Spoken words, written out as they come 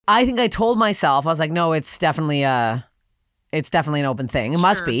I think I told myself, I was like, no, it's definitely an open thing. It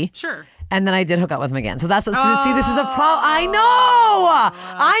must be. Sure. And then I did hook up with him again. So that's see, this is the problem. I know.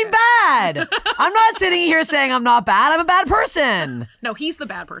 I'm bad. I'm not sitting here saying I'm not bad. I'm a bad person. No, he's the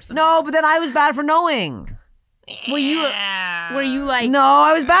bad person. No, but then I was bad for knowing. Were you like? No,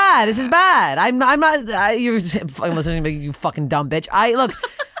 I was bad. This is bad. I'm not. You're fucking listening to me, you fucking dumb bitch.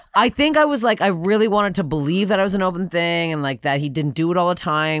 I think I was like, I really wanted to believe that I was an open thing and like that he didn't do it all the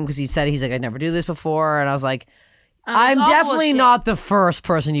time because he's like, I never do this before. And I was like, I'm definitely not the first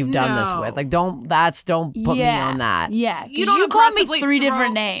person you've done this with. Like, don't put me on that. Yeah, you called me 3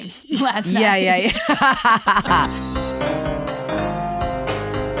 different names last night. Yeah.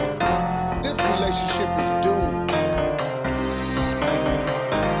 This relationship is doomed.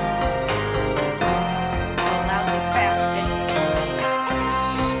 Lousy bastard.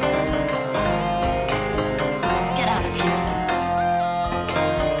 Get out of here.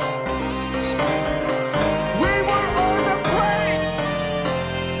 We were on the plane.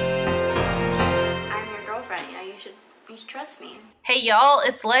 I'm your girlfriend. You should trust me. Hey y'all,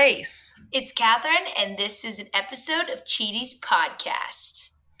 it's Lace. It's Catherine, and this is an episode of Cheaties Podcast.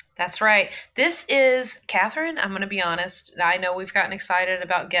 That's right. This is Catherine. I'm going to be honest. I know we've gotten excited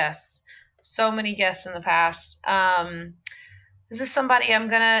about guests. So many guests in the past. This is somebody I'm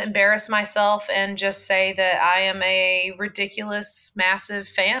going to embarrass myself and just say that I am a ridiculous, massive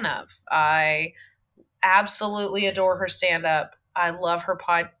fan of. I absolutely adore her stand-up. I love her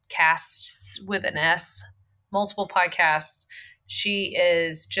podcasts with an S. Multiple podcasts. She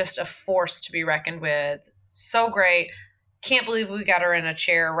is just a force to be reckoned with. So great. Can't believe we got her in a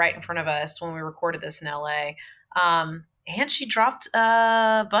chair right in front of us when we recorded this in LA. And she dropped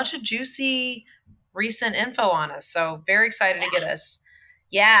a bunch of juicy recent info on us. So very excited to get us.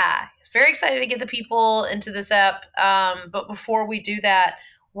 Yeah, very excited to get the people into this ep. But before we do that,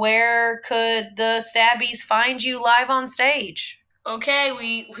 where could the Stabbies find you live on stage? Okay,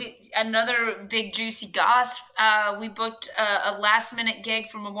 we another big juicy goss. We booked a last minute gig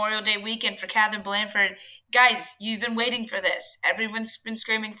for Memorial Day weekend for Catherine Blanford. Guys, you've been waiting for this. Everyone's been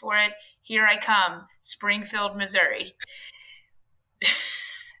screaming for it. Here I come, Springfield, Missouri.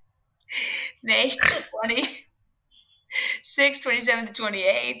 May 26th, 27th, and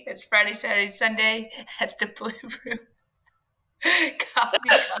 28th. That's Friday, Saturday, Sunday at the Blue Room Coffee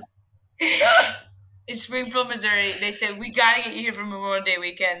Cup. In Springfield, Missouri. They said, we got to get you here for Memorial Day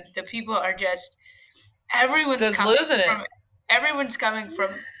weekend. The people are everyone's coming from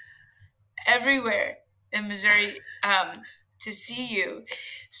everywhere in Missouri to see you.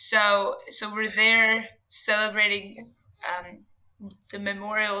 So we're there celebrating the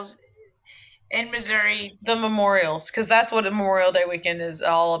memorials in Missouri. The memorials, because that's what Memorial Day weekend is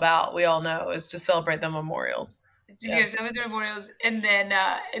all about. We all know, is to celebrate the memorials. Some of the memorials, and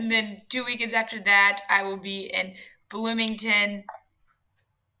then 2 weekends after that, I will be in Bloomington,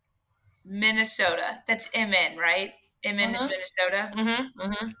 Minnesota. That's MN, right? MN is Minnesota.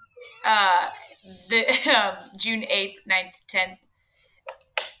 The June 8th, 9th, 10th.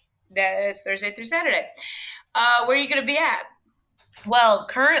 That's Thursday through Saturday. Where are you going to be at? Well,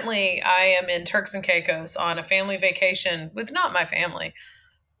 currently I am in Turks and Caicos on a family vacation with not my family,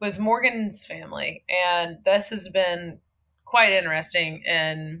 with Morgan's family. And this has been quite interesting,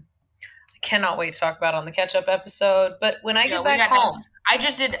 and I cannot wait to talk about it on the catch-up episode. But when I get back home... I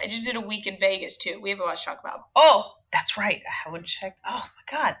just did a week in Vegas, too. We have a lot to talk about. Oh, that's right. I haven't checked. Oh, my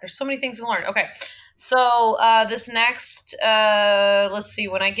God. There's so many things to learn. Okay. So this next, let's see,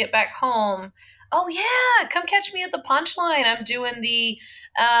 when I get back home... Oh, yeah. Come catch me at the Punchline. I'm doing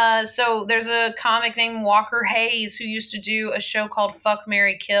so there's a comic named Walker Hayes who used to do a show called Fuck,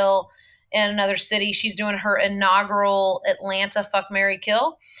 Marry, Kill in another city. She's doing her inaugural Atlanta Fuck, Marry,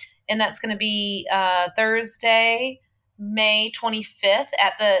 Kill. And that's going to be Thursday, May 25th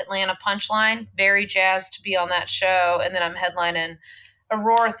at the Atlanta Punchline. Very jazzed to be on that show. And then I'm headlining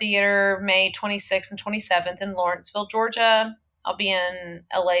Aurora Theater May 26th and 27th in Lawrenceville, Georgia. I'll be in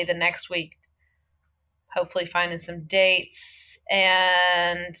LA the next week. Hopefully finding some dates.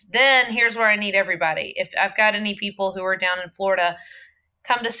 And then here's where I need everybody. If I've got any people who are down in Florida,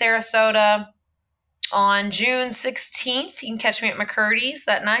 come to Sarasota on June 16th. You can catch me at McCurdy's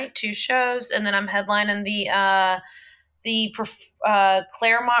that night, 2 shows. And then I'm headlining the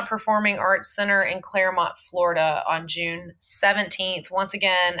Claremont Performing Arts Center in Claremont, Florida on June 17th. Once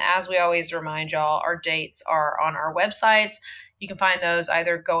again, as we always remind y'all, our dates are on our websites. You can find those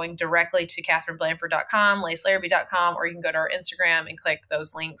either going directly to catherineblanford.com, lacelarrabee.com, or you can go to our Instagram and click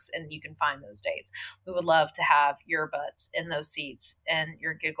those links and you can find those dates. We would love to have your butts in those seats and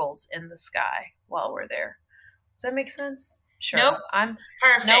your giggles in the sky while we're there. Does that make sense? Sure. Nope. I'm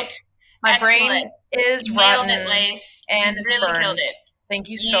Perfect. Nope. My Excellent. brain is You rotten. nailed it, Lace. And You it's really burned. killed it. Thank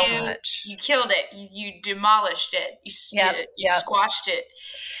you so much. You killed it. You demolished it. You squashed it.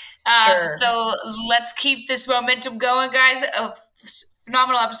 Sure. So let's keep this momentum going, guys. A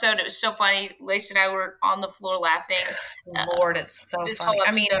phenomenal episode. It was so funny. Lacey and I were on the floor laughing. Lord, it's so this funny. whole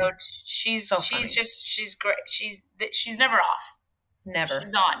episode. I mean, she's funny. she's great. She's never off. Never.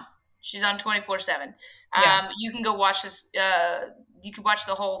 She's on 24/7. Yeah. You can go watch this. You can watch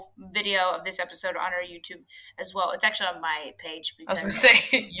the whole video of this episode on our YouTube as well. It's actually on my page. I was going to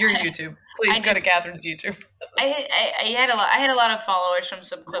say your YouTube. Please go to Catherine's YouTube. I had a lot of followers from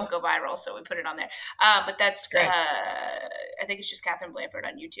some clip go viral, so we put it on there. But that's I think it's just Catherine Blanford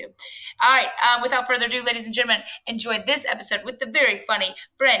on YouTube. All right. Without further ado, ladies and gentlemen, enjoy this episode with the very funny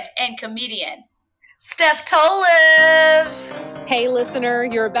Brent and comedian Steph Tolev. Hey, listener,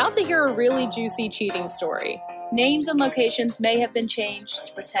 you're about to hear a really juicy cheating story. Names and locations may have been changed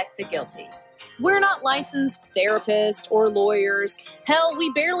to protect the guilty. We're not licensed therapists or lawyers. Hell,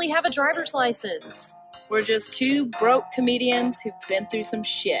 we barely have a driver's license. We're just two broke comedians who've been through some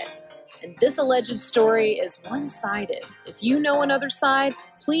shit. And this alleged story is one-sided. If you know another side,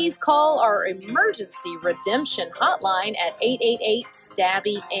 please call our emergency redemption hotline at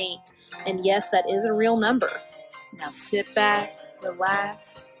 888-STABBY-8. And yes, that is a real number. Now sit back,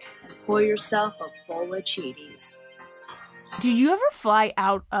 relax, and pour yourself a bowl of Cheeties. Did you ever fly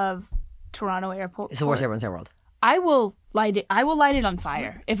out of Toronto Airport? It's the worst airport in the world. I will light it on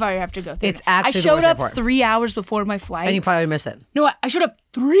fire if I have to go through. It's actually I the showed worst up airport. 3 hours before my flight. And you probably missed it. No, I showed up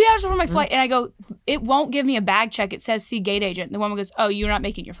 3 hours before my flight, and I go, it won't give me a bag check. It says see gate agent. And the woman goes, oh, you're not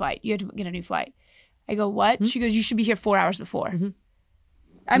making your flight. You have to get a new flight. I go, what? Mm-hmm. She goes, you should be here 4 hours before. Mm-hmm.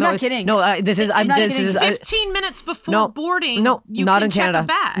 I'm not kidding. No, this is 15 minutes before boarding. No, you not can in check Canada. a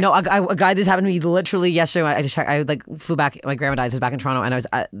bag. No, a guy. This happened to me literally yesterday. I just checked. I flew back. My grandma died. So I was back in Toronto, and I was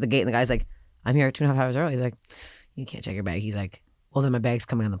at the gate, and the guy's like, "I'm here 2.5 hours early." He's like, "You can't check your bag." He's like, "Well, then my bag's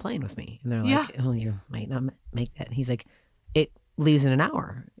coming on the plane with me," and they're like, "Oh, you might not make that." And he's like, "It leaves in an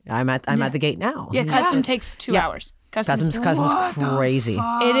hour. I'm at the gate now." Yeah, custom takes 2 hours. Customs crazy.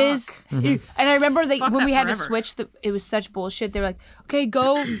 It is. Mm-hmm. And I remember when we had to switch, it was such bullshit. They were like, okay,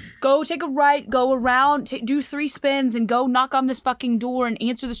 go take a right, go around, do 3 spins, and go knock on this fucking door and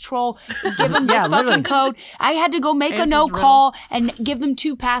answer this troll. And give them this fucking code. I had to go make a no call and give them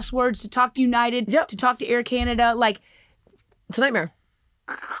 2 passwords to talk to United, to talk to Air Canada. Like, it's a nightmare.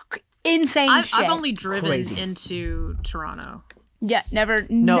 Insane shit. I've only driven into Toronto. Yeah, never.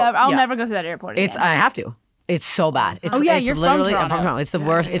 I'll never go through that airport again. I have to. It's so bad. It's, you're literally, from Toronto. I'm from Toronto. It's the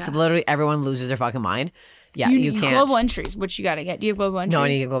worst. Yeah. It's literally everyone loses their fucking mind. Yeah, you can't. Global entries, which you got to get. Do you have global entry? No, I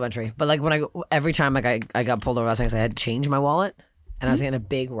need to get global entry. But like every time I got pulled over last night because I had to change my wallet and I was in a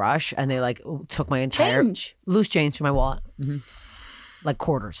big rush and they like took my entire loose change in my wallet. Mm-hmm. Like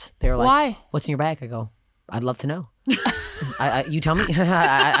quarters. They were like, why? What's in your bag? I go, I'd love to know. You tell me.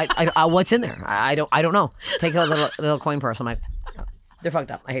 What's in there? I don't know. Take a little coin purse. I'm like, they're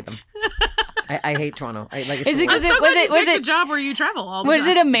fucked up. I hate them. I hate Toronto. Was it a job where you travel all the time? Was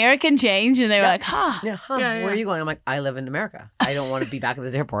it American change? And they were like, huh. Yeah, huh. Where are you going? I'm like, I live in America. I don't want to be back at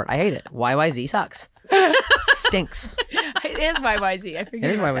this airport. I hate it. YYZ sucks. Stinks. It is YYZ. I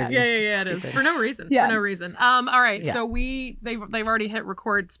figured it is YYZ. Yeah, it is. For no reason. Yeah. For no reason. All right. Yeah. So they've already hit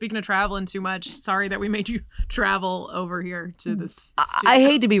record. Speaking of traveling too much, sorry that we made you travel over here to this. I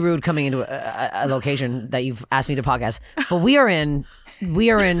hate to be rude coming into a location that you've asked me to podcast, but we are in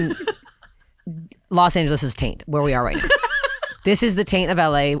Los Angeles' taint, where we are right now. This is the taint of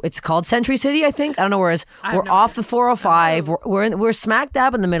LA. It's called Century City, I think. I don't know where it is. We're off the 405. We're smack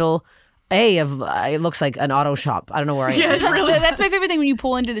dab in the middle. It looks like an auto shop. I don't know where I am. Really that's my favorite thing when you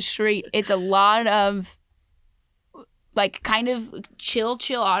pull into the street. It's a lot of like kind of chill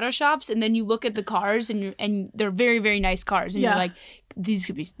auto shops, and then you look at the cars and they're very, very nice cars, and you're like, these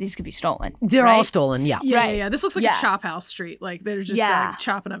could be stolen. They're all stolen, yeah. Yeah. This looks like a chop house street. Like they're just like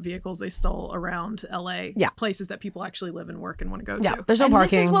chopping up vehicles they stole around LA. Yeah. Places that people actually live and work and want to go to. There's no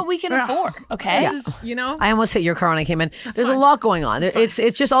parking. This is what we can afford. Okay. This is, I almost hit your car when I came in. There's a lot going on.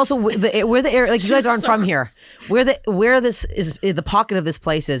 It's just also where the area, like you guys aren't from here. Where this is, the pocket of this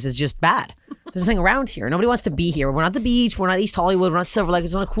place is just bad. There's nothing around here. Nobody wants to be here. We're not the beach. We're not East Hollywood. We're not Silver Lake.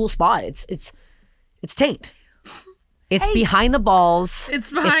 It's not a cool spot. It's taint. It's behind the balls.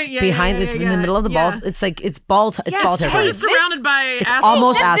 It's behind. It's in the middle of the balls. It's like it's ball territory. It's surrounded by it's assholes.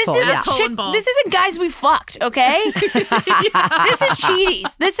 almost assholes. This isn't guys we fucked. Okay. This is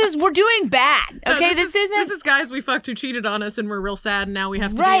cheaties. We're doing bad. Okay. This is guys we fucked who cheated on us and we're real sad and now we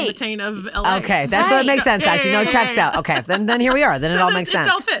have to be in the taint of LA. Okay, that's what makes sense. Actually, no, checks out. Okay, then here we are. Then it all makes sense.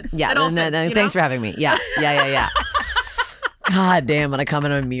 It all fits. Yeah. Then thanks for having me. Yeah. God damn, when I come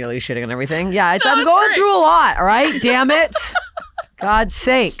in, I'm immediately shitting on everything. Yeah, I'm going through a lot, all right? Damn it. God's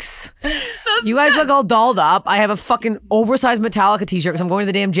sakes. You guys look all dolled up. I have a fucking oversized Metallica t-shirt because I'm going to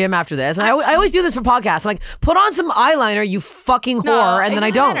the damn gym after this. And I always do this for podcasts. I'm like, put on some eyeliner, you fucking whore, and then I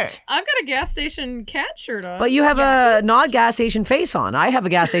don't. I've got a gas station cat shirt on. But you have a not gas station face on. I have a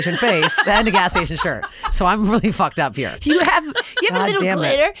gas station face and a gas station shirt. So I'm really fucked up here. You have a little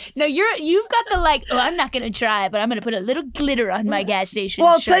glitter. It. No, you've got the I'm not gonna try, but I'm gonna put a little glitter on my gas station.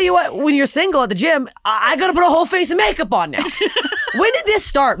 Well, I'll shirt. tell you what, when you're single at the gym, I gotta put a whole face of makeup on now. When did this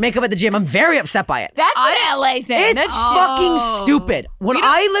start? Makeup at the gym. I'm very upset by it. That's an LA thing. It's fucking stupid. When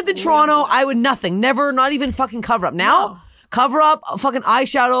I lived in Toronto, I would not even fucking cover up. Now, cover up, fucking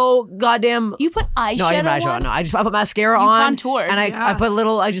eyeshadow, goddamn. You put eyeshadow No, I didn't put eyeshadow on. No, I put mascara on. Contoured. And I put a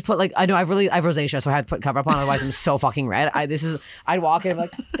little, I just put like, I know I have rosacea, so I had to put cover up on, otherwise I'm so fucking red. I'd walk in, I'm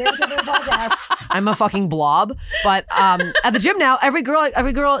like, there's a podcast. I'm a fucking blob. But at the gym now, every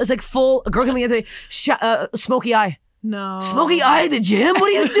girl is like full, a girl coming in today, smoky eye. No. Smoky eye at the gym? What are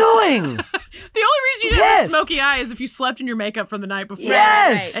you doing? The only reason you have a smoky eye is if you slept in your makeup from the night before.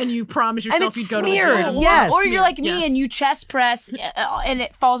 Yes. And you promise yourself you'd go smeared. to the gym. Yes. Or you're like me and you chest press and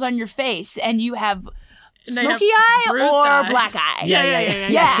it falls on your face and you have smoky eye or eyes. black eye.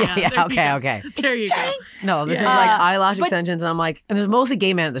 Yeah. Okay. There you go. No, this is like eyelash extensions, and I'm like, and there's mostly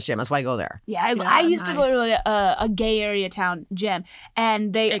gay men at this gym. That's why I go there. Yeah, I used to go to a gay area town gym,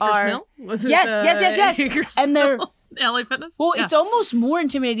 and they Acres are Mill? Was it yes, Acres and they're. LA Fitness? Well, it's almost more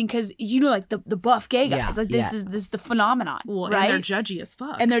intimidating because like the buff gay guys. This is the phenomenon, right? And they're judgy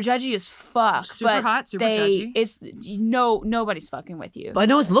as fuck. Super hot, super judgy. It's nobody's fucking with you. But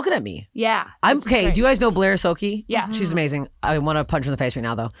no one's looking at me. Yeah, I'm okay. great. Do you guys know Blair Soki? Yeah, she's amazing. I want to punch her in the face right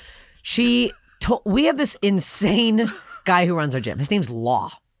now, though. We have this insane guy who runs our gym. His name's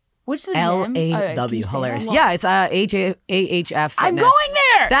Law. What's the gym? LAW. Hilarious. Yeah, it's AHF. I'm going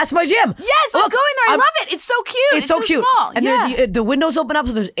there. That's my gym. Yes, I'm going there. I love it. It's so cute. It's so cute. Small. And there's the windows open up,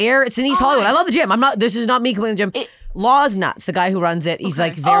 so there's air. It's in East Hollywood. I love the gym. This is not me complaining the gym. Law's nuts. The guy who runs it, he's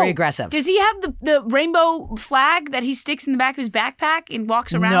like very aggressive. Does he have the rainbow flag that he sticks in the back of his backpack and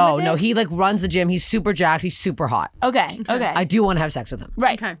walks around with it? No, he like runs the gym. He's super jacked. He's super hot. Okay. I do want to have sex with him.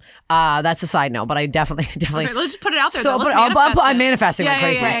 Right. Okay. That's a side note, but I definitely. Okay, let's just put it out there. So, though. I'm manifesting like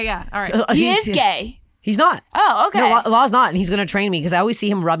crazy. Yeah. All right. He is gay. He's not. Oh, okay. No, Law's not, and he's gonna train me because I always see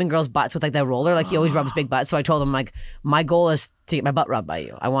him rubbing girls' butts with like that roller. Like he always rubs big butts. So I told him like, my goal is to get my butt rubbed by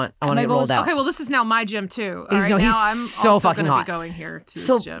you. I want to get rolled out. Okay, well this is now my gym too. He's I'm so also fucking gonna hot. Be going here to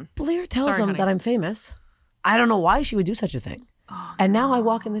So this gym. Blair tells him honey. that I'm famous. I don't know why she would do such a thing. And now I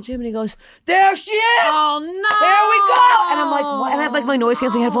walk in the gym and he goes, "There she is! Oh no! There we go!" And I'm like, "What?" And I have like my noise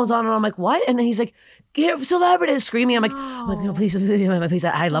canceling headphones on, and I'm like, "What?" And then he's like, "Here, celebrities!" Screaming. I'm like, "No, please,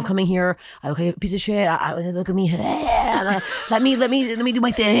 I love coming here. I look like a piece of shit. Look at me. Let me do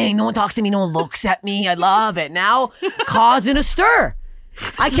my thing. No one talks to me. No one looks at me. I love it." Now, causing a stir.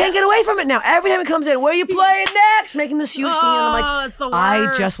 I can't get away from it now. Every time it comes in, where are you playing next? Making this huge scene. And I'm like, it's the worst.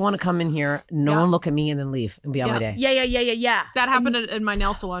 I just want to come in here, no one look at me, and then leave and be on my day. Yeah. That happened in my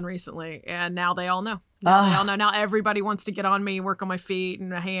nail salon recently, and now they all know. Now they all know. Now everybody wants to get on me, work on my feet and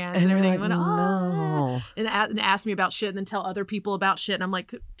my hands and everything. Like, no. And ask me about shit, and then tell other people about shit. And I'm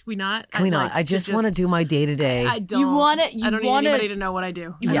like, can we not? Can we not? I just want to do my day to day. I don't. I don't need anybody to know what I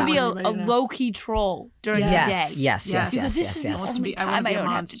do. You want to be a low key troll during the day. Yes. This is the only time I don't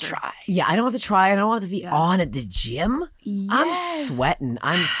have to try. Yeah, I don't have to try. I don't have to be on at the gym. Yes. I'm sweating.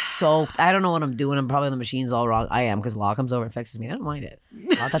 I'm soaked. I don't know what I'm doing. I'm probably on the machines all wrong. I am because Law comes over and fixes me. I don't mind it.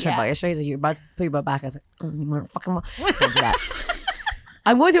 I'll touch my butt yesterday. He's like, "Your butt's, put your butt back." I was like, "You want fucking Law?" Don't do that.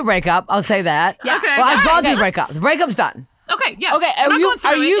 I'm going through a breakup. I'll say that. Yeah. Okay. Well, I've gone through a breakup. The breakup's done. Okay. Yeah. Okay. Are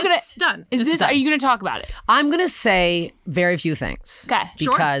you gonna? It's done. Are you gonna talk about it? I'm gonna say very few things. Okay.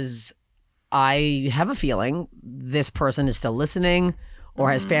 Because I have a feeling this person is still listening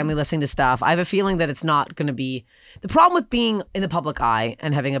or has family listening to stuff. I have a feeling that it's not going to be... The problem with being in the public eye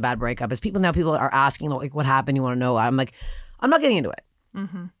and having a bad breakup is people are asking, like, what happened? You want to know? I'm like, I'm not getting into it.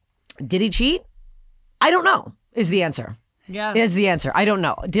 Mm-hmm. Did he cheat? I don't know, is the answer. Yeah. Is the answer. I don't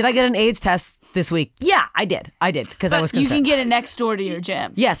know. Did I get an AIDS test this week? Yeah, I did. Because I was concerned. You can get it next door to your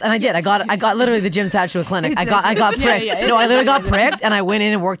gym. Yes, and I did. I got literally the gym's attached to a clinic. I got pricked. No, I literally got pricked, and I went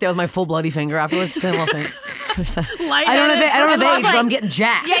in and worked out with my full bloody finger afterwards. I don't have AIDS, but I'm getting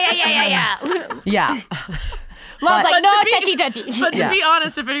jacked. Yeah. Yeah. Law's like, no, touchy. But to be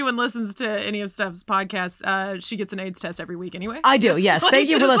honest, if anyone listens to any of Steph's podcasts, she gets an AIDS test every week anyway. I do, yes. Thank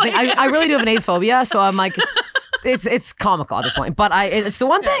you for listening. I really do have an AIDS phobia, so I'm like... it's comical at this point. But it's the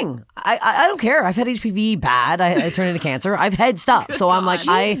one thing. I don't care. I've had HPV bad. I turned into cancer. I've had stuff. So I'm like,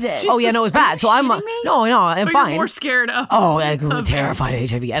 Jesus. oh yeah, no, it was bad. So I'm shitting me? no, I'm But fine. You're more scared of. Oh, I'm terrified of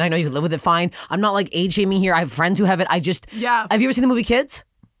HIV, and I know you can live with it fine. I'm not like age shaming here. I have friends who have it. Have you ever seen the movie Kids?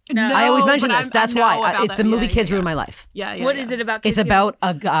 No. I always mention but this. That's why it's the movie Kids ruined my life. Yeah. What is it about? It's about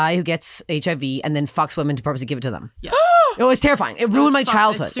a guy who gets HIV and then fucks women to purposely give it to them. Yes. It was terrifying. It ruined my fucked.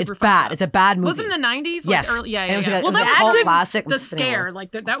 childhood. It's super It's bad. fucked up. It's a bad movie. Was it in the 90s? Yes. Early, yeah. And it was like- well, it was that a was cult during classic. the scare.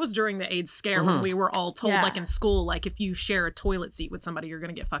 Like that was during the AIDS scare when we were all told, like in school, like if you share a toilet seat with somebody, you're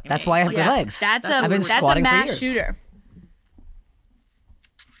gonna get fucking. That's AIDS. why I have Like, good legs. That's I've been a squatting for mass years. shooter.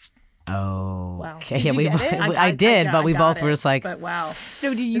 Oh, Wow. okay. Did Yeah, you get it? I did, but we both got were it, just like But wow.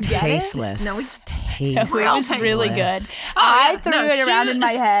 So do you get it? tasteless. No, tasteless. It was really good. Oh, I yeah. threw No, it around shoot. in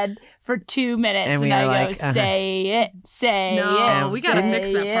my head for 2 minutes, And and, we I were go, like, say it, say No, it. we gotta say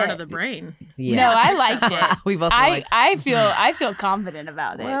fix that part it. of the brain. Yeah. No, I liked it. We both were like, I feel confident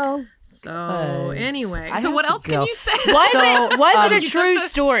about it. well, So anyway, I so have what to else go. can you say? Was it a you true took the-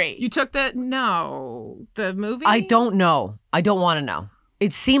 story? You took the the movie. I don't know. I don't want to know.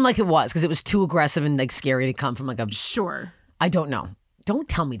 It seemed like it was because it was too aggressive and like scary to come from like a. Sure. I don't know. Don't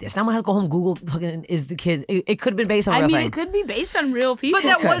tell me this. Now I'm gonna have to go home and Google fucking is the kids. It could have been based on a I real mean, thing. it could be based on real people. But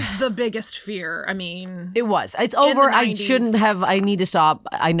that was the biggest fear. I mean, It was. It's over. the I 90s. shouldn't have. I need to stop.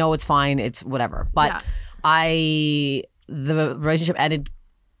 I know it's fine. It's whatever. But Yeah. the relationship ended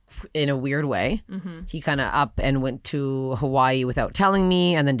in a weird way. Mm-hmm. He kind of up and went to Hawaii without telling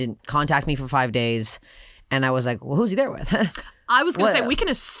me and then didn't contact me for 5 days. And I was like, well, who's he there with? I was gonna say What- we can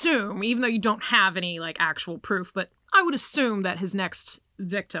assume, even though you don't have any like actual proof, but I would assume that his next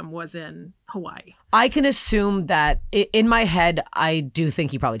victim was in Hawaii. I can assume that in my head, I do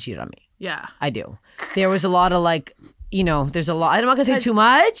think he probably cheated on me. Yeah. I do. There was a lot of like, there's a lot, I'm not going to say too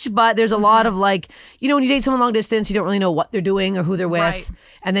much, but there's a lot of like, when you date someone long distance, you don't really know what they're doing or who they're with. Right.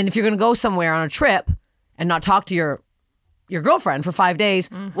 And then if you're going to go somewhere on a trip and not talk to your girlfriend for 5 days,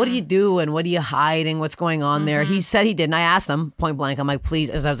 what do you do and what are you hiding? What's going on there? He said he did. And I asked him point blank, I'm like, please,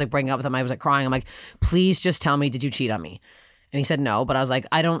 as I was like breaking up with him, I was like crying. I'm like, please just tell me, did you cheat on me? And he said no, but I was like,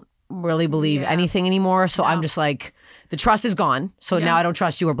 I don't really believe anything anymore. So I'm just like, the trust is gone. So now I don't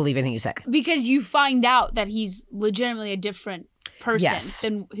trust you or believe anything you say. because you find out that he's legitimately a different person Yes.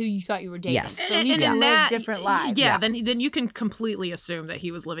 than who you thought you were dating. Yes. So he can live different lives. Yeah, then you can completely assume that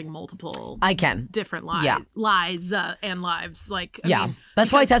he was living multiple I can. different lives, Yeah. and lives. Like, I Yeah. mean,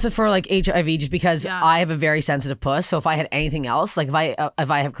 That's why I because- tested for like HIV just because Yeah. I have a very sensitive puss. So if I had anything else, like if I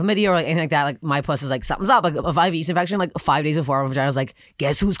have chlamydia or like anything like that, like my puss is like something's up. Like if I have yeast infection, like 5 days before my vagina was like,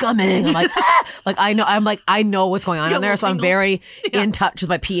 guess who's coming? I'm like, ah! Like I know what's going on You're down there. So I'm single. very in touch with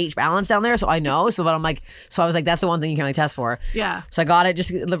my pH balance down there. So I know. So I was like, that's the one thing you can only test for. Yeah. So I got it just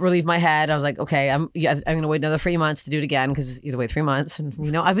to relieve my head. I was like, okay, I'm gonna wait another 3 months to do it again because you have to wait 3 months. And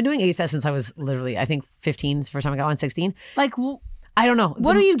I've been doing AIDS tests since I was literally, I think 15 is the first time I got one, 16. Like, I don't know.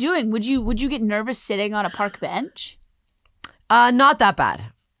 what are you doing? Would you get nervous sitting on a park bench? Not that bad.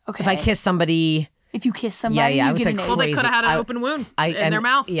 Okay. If I kiss somebody, If you kiss somebody, Yeah, I you was get like, an well, they AIDS. could have had an I- open wound in and, their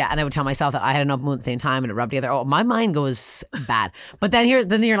mouth. Yeah, and I would tell myself that I had an open wound at the same time and it rubbed together. Oh, my mind goes bad. But then you're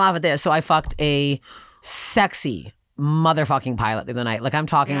gonna laugh at this. So I fucked a sexy motherfucking pilot the other night. Like I'm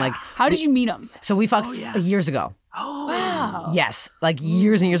talking like. How did you meet him? So we fucked years ago. Wow. Yes, like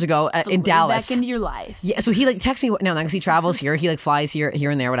years and years ago in Way Dallas. Back into your life. Yeah, so he like texts me now because he travels here. He like flies here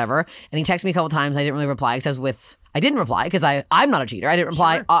and there, whatever. And he texted me a couple times. I didn't really reply because I didn't reply because I'm not a cheater. I didn't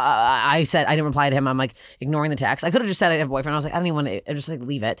reply. Sure. I said I didn't reply to him. I'm like ignoring the text. I could have just said I have a boyfriend. I was like I don't even want to. I just like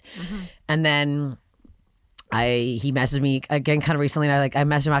leave it. And then he messaged me again kind of recently. And I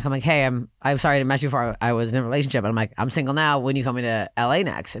messaged him back. I'm like, hey, I'm sorry to mess you before I was in a relationship. And I'm like, I'm single now. When you coming to LA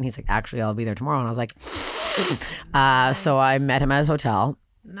next? And he's like, actually, I'll be there tomorrow. And I was like, so I met him at his hotel.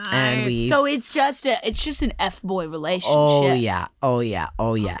 Nice. And we. So it's just an F-boy relationship. Oh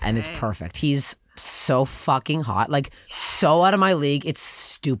yeah. And it's perfect. He's so fucking hot, like so out of my league. It's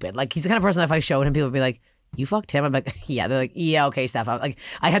stupid. Like he's the kind of person that if I showed him, people would be like, "You fucked him." I'm like, "Yeah." They're like, "Yeah, okay, Steph." I'm like,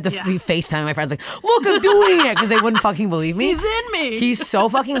 I had to be FaceTime my friends, like, "Look, I'm doing it," because they wouldn't fucking believe me. He's in me. He's so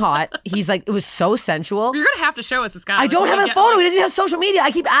fucking hot. He's like, it was so sensual. You're gonna have to show us this guy. I don't have a photo. He doesn't have social media.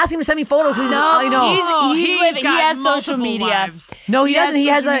 I keep asking him to send me photos. I know. He has social media. Wives. No, he doesn't. He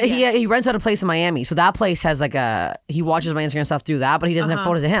has social media. he rents out a place in Miami, so that place has like he watches my Instagram stuff through that, but he doesn't have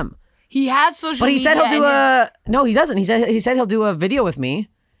photos of him. He has social But he media. said he'll do no, he doesn't. He said he'll do a video with me.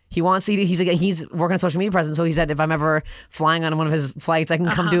 He wants to. He's working on social media presence. So he said if I'm ever flying on one of his flights, I can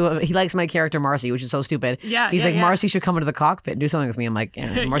come do. He likes my character Marcy, which is so stupid. Yeah, he's yeah, like yeah. Marcy should come into the cockpit and do something with me. I'm like,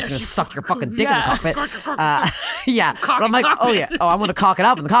 Marcy's gonna suck your fucking dick in the cockpit. Yeah, but I'm like, oh yeah, I'm gonna cock it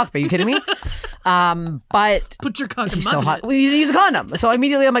up in the cockpit. You kidding me? But Put your condom he's on so it. hot. We use a condom. So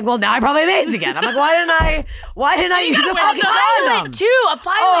immediately I'm like, well, now I probably have AIDS again. I'm like, why didn't I use a fucking condom? Too a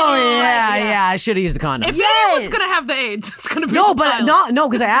pilot. Oh yeah. I should have used the condom. If anyone's gonna have the AIDS, it's gonna be no, the but pilot. no,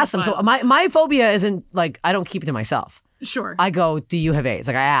 because I asked them. So my phobia isn't like I don't keep it to myself. Sure. I go, do you have AIDS?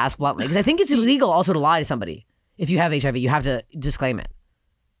 Like I ask bluntly because I think it's illegal also to lie to somebody. If you have HIV, you have to disclaim it.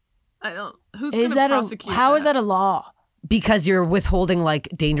 I don't. Who's Is gonna that prosecute how is that a law? Because you're withholding like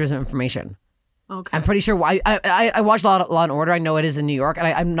dangerous information. Okay. I'm pretty sure. I watched Law and Order. I know it is in New York, and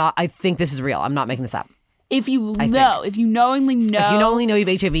I'm not. I think this is real. I'm not making this up. If you knowingly know, If you knowingly know you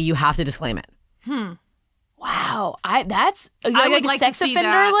have HIV, you have to disclaim it. Wow, that's I would like like a to sex see offender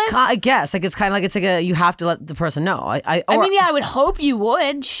that. list. I guess like it's kind of like you have to let the person know. I mean, yeah, I would hope you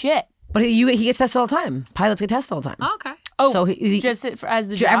would. Shit. But he gets tested all the time. Pilots get tested all the time. Oh, okay. Oh, so just as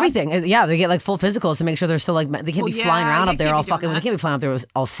the job? everything. Yeah, they get like full physicals to make sure they're still like they can't be flying around up there all fucking. They can't be flying up there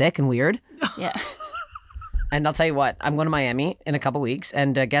all sick and weird. Yeah. And I'll tell you what, I'm going to Miami in a couple weeks,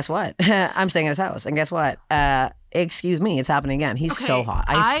 and guess what? I'm staying at his house, and guess what? Excuse me, it's happening again. He's so hot.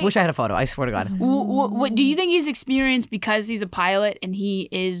 I wish I had a photo. I swear to God. What do you think he's experienced because he's a pilot and he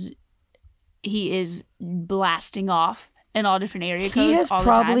is blasting off in all different area codes? He has all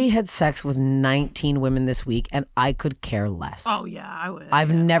probably the time? had sex with 19 women this week, and I could care less. Oh yeah, I would.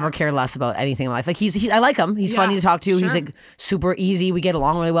 I've never cared less about anything in life. Like I like him. He's funny to talk to. Sure. He's like super easy. We get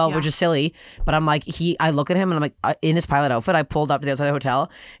along really well. We're just silly. But I'm like, I look at him and I'm like, in his pilot outfit, I pulled up to the outside of the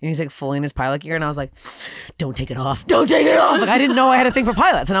hotel and he's like fully in his pilot gear. And I was like, don't take it off. Don't take it off. Like I didn't know I had a thing for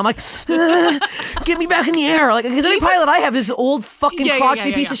pilots. And I'm like, get me back in the air. Like, because every pilot I have is this old fucking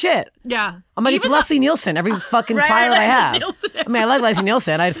crotchety piece of shit. Yeah. I'm like, it's Leslie Nielsen. Every fucking pilot I have. I mean, I like Leslie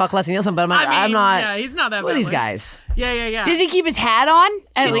Nielsen. I'd fuck Leslie Nielsen, but I'm like, I'm not. Yeah, he's not that. What are these guys? Yeah. Does he keep his hat on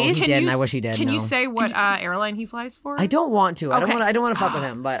at least? He didn't. I wish he did. Can no. you say what airline he flies for? I don't want to. Okay. I don't want to fuck with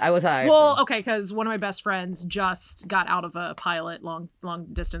him. But I was. Well, okay, because one of my best friends just got out of a pilot long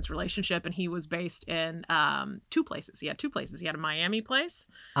distance relationship, and he was based in two places. He had two places. He had a Miami place.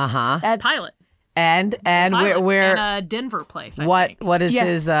 That's Pilot. And Pilot, where and a Denver place. What is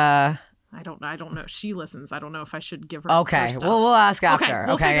his? I don't know. She listens. I don't know if I should give her. Okay, her stuff. we'll ask after. Okay,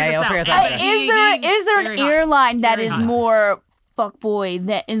 we'll figure this we'll out. figure this out. Is there an airline that Very is hot. more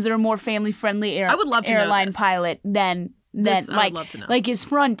fuckboy? Is there a more family friendly I would love to know airline this. pilot than This I would like love to know. like is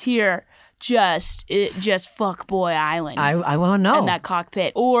Frontier just fuckboy island? I want to know. in that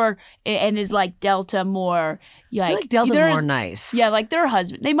cockpit, and is like Delta more? Like, I feel like Delta's there's- more nice. Yeah, like their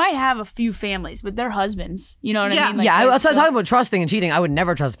husband. They might have a few families, but their husbands. You know what I mean? Like, yeah. I they're was still- talking about trusting and cheating. I would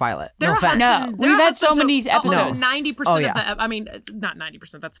never trust a pilot. There No are offense. husbands- No, there we've are had so husbands many of- episodes. 90% Oh, of the. I mean, not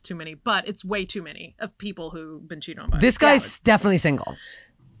 90%. That's too many. But it's way too many of people who've been cheated on by. This guy's definitely single.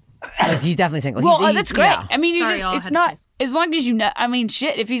 Like, he's definitely single. Well, He's- that's great. yeah. I mean, Sorry, y'all, I it's had to not say as long as you know. I mean,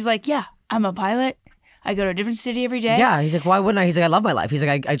 shit. If he's like, yeah, I'm a pilot. I go to a different city every day. Yeah, he's like, why wouldn't I? He's like, I love my life. He's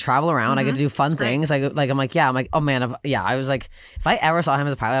like, I travel around. I get to do fun things. I'm like, yeah. I'm like, oh man, I was like, if I ever saw him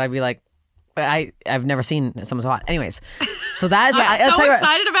as a pilot, I'd be like, I've never seen someone so hot. Anyways, so that's I'm so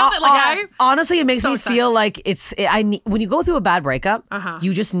excited about it. Like honestly, it makes so me excited. feel like when you go through a bad breakup,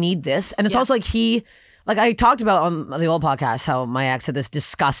 you just need this, and it's also like like I talked about on the old podcast how my ex had this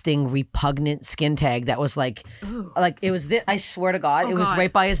disgusting, repugnant skin tag that was like it was this. I swear to God, it was God.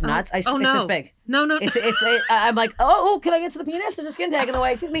 right by his nuts. It's this big. No. I'm like, oh, can I get to the penis? There's a skin tag in the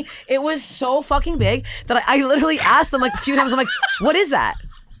way. Excuse me. It was so fucking big that I literally asked him like a few times. I'm like, what is that?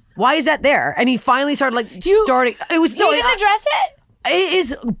 Why is that there? And he finally started starting. It was He didn't address it. It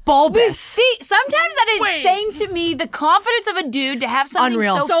is bulbous. See, sometimes that is insane to me. The confidence of a dude to have something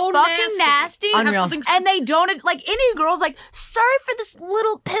Unreal. so fucking nasty, Unreal. and they don't like any girls. Like, sorry for this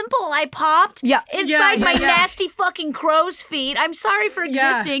little pimple I popped. Inside my nasty fucking crow's feet. I'm sorry for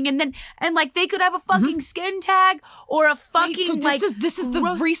existing. And then like they could have a fucking skin tag or a fucking this is the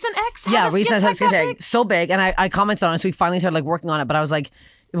recent ex. Recent had a skin tag so big, and I commented on it. So we finally started like working on it. But I was like,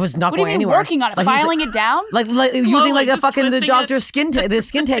 it was not What do you going mean anywhere. working on it? Like, he's Filing it down? like using like a just fucking the twisting doctor's skin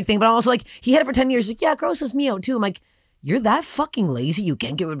tag thing. But I'm also like, he had it for 10 years. Like, yeah, it grosses me out too. I'm like, you're that fucking lazy. You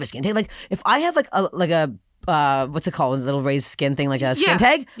can't get rid of a skin tag. Like if I have like a what's it called? A little raised skin thing, like a skin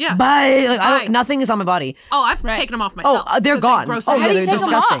tag. Yeah. Bye. Like, nothing is on my body. Oh, I've taken them off myself. Oh, they're 'cause gone. gross Oh, me yeah, out. they're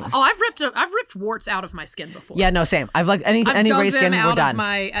disgusting. Oh, I've ripped warts out of my skin before. Yeah, no, same. I've like any I've dug raised them skin, out we're of done.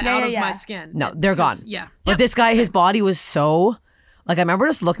 out of my skin. No, they're gone. Yeah. But this guy, his body was so, like, I remember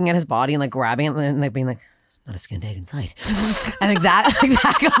just looking at his body and like grabbing it and like being like, not a skin tag inside. I think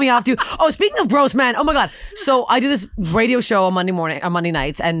that got me off too. Oh, speaking of gross, man. Oh my God. So I do this radio show on Monday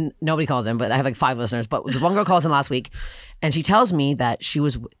nights, and nobody calls in, but I have like 5 listeners. But this one girl calls in last week, and she tells me that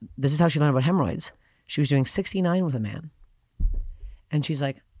this is how she learned about hemorrhoids. She was doing 69 with a man. And she's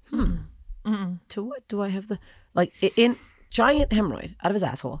like, To what do I have the in giant hemorrhoid out of his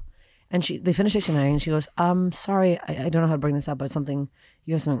asshole? And they finished examining, and she goes, sorry, I don't know how to bring this up, but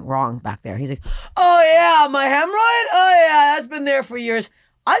you have something wrong back there. He's like, oh yeah, my hemorrhoid? Oh yeah, that's been there for years.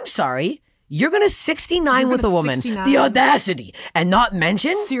 I'm sorry. You're going to 69 with a woman. 69. The audacity. And not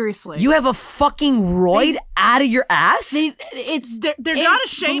mention? Seriously. You have a fucking roid out of your ass? They're not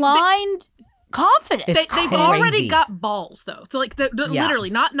ashamed. Blind confidence. They've already got balls though. So literally,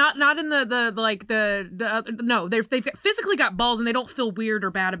 not in no. They've physically got balls and they don't feel weird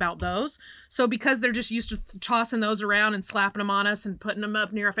or bad about those. So because they're just used to tossing those around and slapping them on us and putting them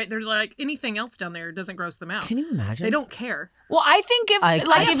up near our face, they're like anything else down there doesn't gross them out. Can you imagine? They don't care. Well, I think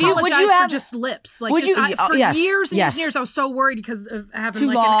would you have just lips? For years and years, I was so worried because of having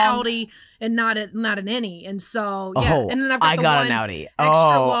an Audi and not an innie, and so and then I've got an Audi. Extra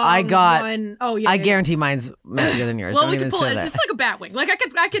long one. Oh yeah, I guarantee mine's messier than yours. Well, don't we even can pull say it. that. It's like a bat wing. Like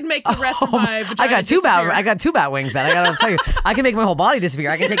I could make the rest of my vagina I got two bat disappear. wings then. I gotta tell you, I can make my whole body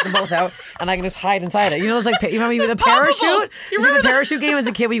disappear. I can take them both out and I can just hide inside it. You know, it's like you remember the parachute? You remember the parachute game as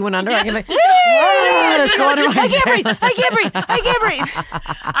a kid where you went under? Yes. I can like, let's go under my I can't breathe.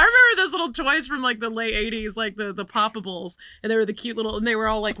 I remember those little toys from like the late 80s, like the Poppables, and they were the cute little, and they were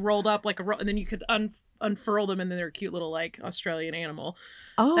all like rolled up like and then you could unfurl them, and then they're a cute little like Australian animal.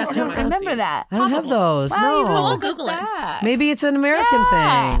 Oh, that's I don't remember that. I don't have those. Wow, no. We'll Google it. Maybe it's an American thing.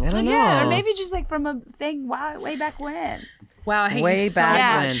 I don't know. Yeah, or maybe just like from a thing way back when. Wow, I hate way you so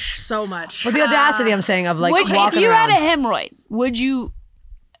back much. So much. But the audacity I'm saying of like walking if you around. had a hemorrhoid, would you?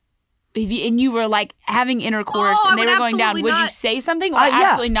 And you were like having intercourse and they were going down, would you say something or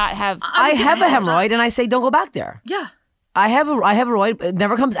actually not have? I have a hemorrhoid and I say don't go back there. Yeah. I have a roid. It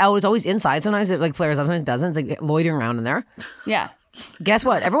never comes out. It's always inside. Sometimes it like flares up. Sometimes it doesn't. It's like loitering around in there. Yeah. Guess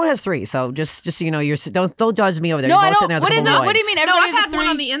what? Everyone has 3. So just so you know, don't judge me over there. No, You're I both don't. sitting there What with is a it? couple What do you roids. mean? No, Everybody I've has had one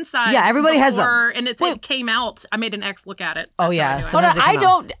on the inside. Yeah, everybody has them. And it came out. I made an ex look at it. Oh That's yeah. how I knew it. Hold on, Sometimes they I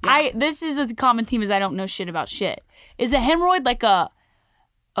come out. don't. This is a common theme: is I don't know shit about shit. Is a hemorrhoid like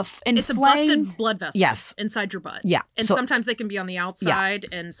it's a busted blood vessel. Yes. Inside your butt. Yeah. And So- sometimes they can be on the outside,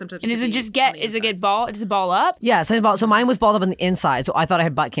 and sometimes. And it does can it be just on the does it inside. does it ball up? Yeah. So mine was balled up on the inside. So I thought I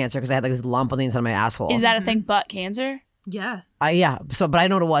had butt cancer because I had like this lump on the inside of my asshole. Is that a thing? Butt cancer? Yeah. Yeah. So, but I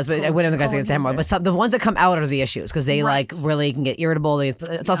know what it was. But I went in the guys against hemorrhoid. But the ones that come out are the issues because they like really can get irritable.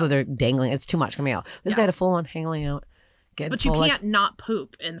 It's also they're dangling. It's too much coming out. This guy had a full one hanging out. But you can't not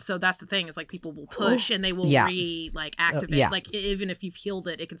poop, and so that's the thing. Is like people will push and they will activate. Like even if you've healed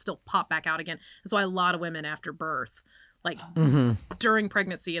it, it can still pop back out again. That's why a lot of women after birth, like during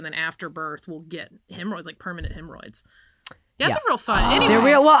pregnancy and then after birth, will get hemorrhoids, like permanent hemorrhoids. Yeah, it's a real fun. Anyway, they're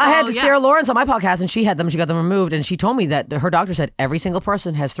real. Well, I had Sarah Lawrence on my podcast, and she had them. She got them removed, and she told me that her doctor said every single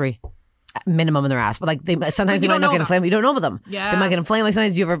person has 3 minimum in their ass. But like sometimes they might not get inflamed. You don't know about them. Yeah, they might get inflamed. Like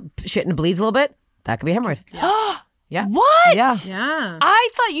sometimes you ever shit and it bleeds a little bit. That could be a hemorrhoid. Yeah. What? Yeah. I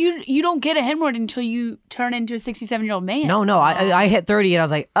thought you don't get a hemorrhoid until you turn into a 67-year-old man. No. I hit 30 and I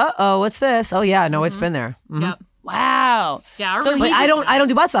was like, what's this? Oh yeah, no, it's been there. Mm-hmm. Yep. Wow. Yeah. But I don't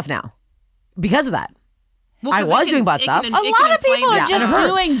do butt stuff now because of that. Well, I was doing butt stuff. A lot of people are just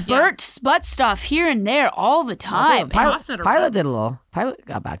doing Yeah. butt stuff here and there all the time. Pilot did a little. Pilot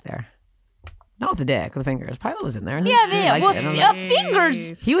got back there. Not with the dick, with the fingers. Pilot was in there. Yeah. Well,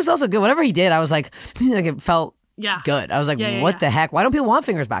 fingers. He was also good. Whatever he did, I was like it felt Yeah. good. I was like, what the heck? Why don't people want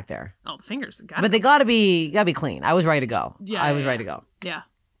fingers back there? Oh, the fingers. But they gotta be clean. I was ready to go. Yeah, I was ready to go. Yeah.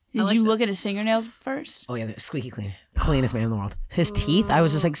 Did you look at his fingernails first? Oh yeah, they're squeaky clean. Cleanest man in the world. His teeth, I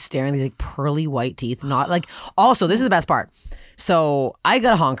was just like staring at these like pearly white teeth. Not like also, this is the best part. So I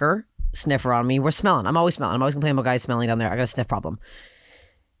got a honker sniffer on me. We're smelling. I'm always smelling. I'm always complaining about guys smelling down there. I got a sniff problem.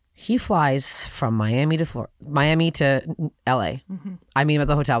 He flies from Miami to LA. I meet him at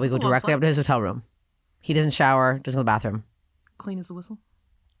the hotel. We go directly up to his hotel room. He doesn't shower, doesn't go to the bathroom. Clean as a whistle.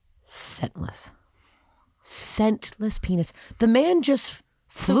 Scentless penis. The man just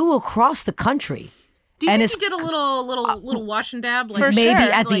flew across the country. Do you think he did a little wash and dab? Like, maybe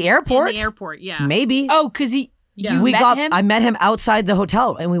at the airport? In the airport, yeah. Maybe. Oh, because I met him outside the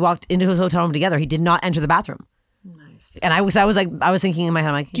hotel and we walked into his hotel room together. He did not enter the bathroom. Nice. And I was thinking in my head,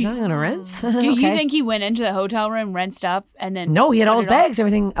 I'm like, he's not gonna rinse. Do you think he went into the hotel room, rinsed up, and then? No, he had all his bags,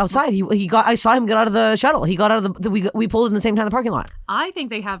 everything outside. I saw him get out of the shuttle. He got out of we pulled in the same time in the parking lot. I think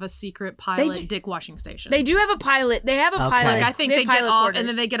they have a secret pilot dick washing station. They do have a pilot. They have a pilot. Like, I think they get off, and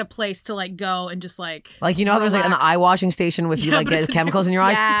then they get a place to like go and just like. Like how there's like an eye washing station with you like get chemicals in your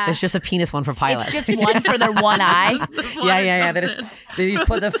eyes. Yeah. There's just a penis one for pilots. It's just one for their one eye. Yeah. They just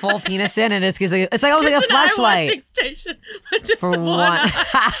put the full penis in, and it's like almost like a flashlight. Eye watching station, but just for the one.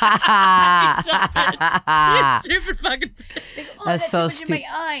 You stupid fucking. That's so stupid.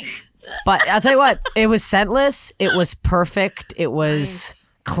 But I'll tell you what, it was scentless. It was perfect. It was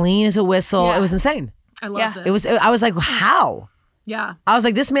clean as a whistle. Yeah. It was insane. I love this. I was like, how? Yeah. I was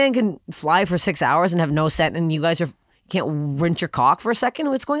like, this man can fly for 6 hours and have no scent, and you guys can't rinse your cock for a second?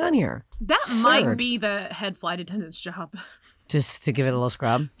 What's going on here? That might be the head flight attendant's job. Just to give it a little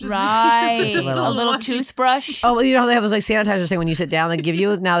scrub. Right. a A little toothbrush. Oh, well, you know how they have those like sanitizers thing when you sit down, they give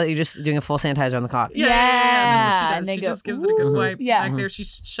you, now that you're just doing a full sanitizer on the cock. Yeah. That's what And she they does. She go, just gives it a good wipe Yeah. back there. She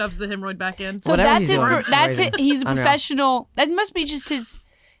shoves the hemorrhoid back in. So Whatever that's he's his. doing. That's it. He's a Unreal. professional. That must be just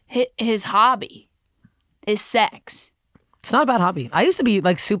his hobby, his sex. It's not a bad hobby. I used to be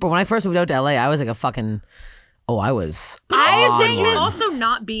like super, when I first moved out to LA, I was like a fucking, I was on saying You one. this. also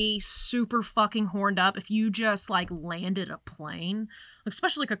not be super fucking horned up if you just like landed a plane,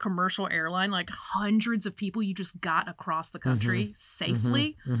 especially like a commercial airline, like hundreds of people you just got across the country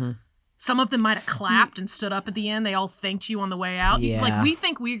safely. Some of them might have clapped and stood up at the end. They all thanked you on the way out. Yeah. Like we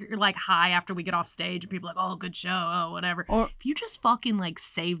think we're like high after we get off stage and people are like, oh, good show, oh, whatever. If you just fucking like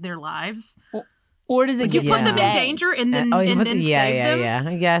save their lives, Or does it you get put them in danger and then save them. Yeah,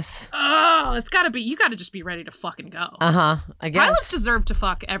 I guess. Oh, it's gotta be. You gotta just be ready to fucking go. I guess. Pilots deserve to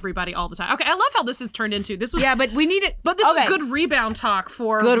fuck everybody all the time. Okay, I love how this has turned into this was. Yeah, but we need it. But this is good rebound talk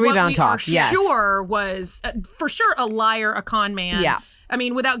for Good what rebound we talk, Are yes. Sure was for sure a liar, a con man. Yeah. I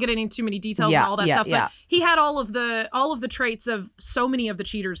mean, without getting into too many details and all that stuff, but he had all of the traits of so many of the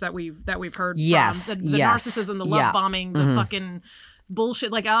cheaters that we've heard Yes, from. The yes. narcissism, the love Yeah. bombing, the fucking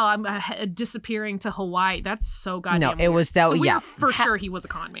bullshit. Like, oh, I'm disappearing to Hawaii. That's so goddamn. No, it was that. So we yeah, were for sure he was a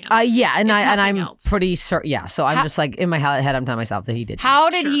con man. yeah, and I'm else. pretty certain. Yeah, so I'm just like in my head, I'm telling myself that he did. How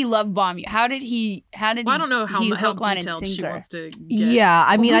did he love bomb you? How did he? Well, I don't know how hook, line, and detailed she sinker? wants to get. Yeah,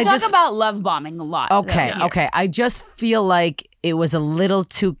 I mean, we I talk just about love bombing a lot. Okay, though. okay. I just feel like it was a little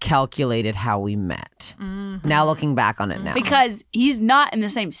too calculated how we met. Now looking back on it now. Because he's not in the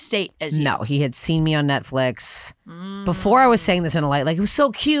same state as you. No, he had seen me on Netflix. Before I was saying this in a light, like, it was so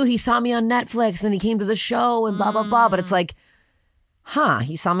cute. He saw me on Netflix, and then he came to the show and blah, blah, blah. But it's like,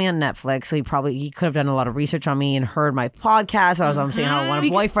 he saw me on Netflix, so he could have done a lot of research on me and heard my podcast. I was saying how I want a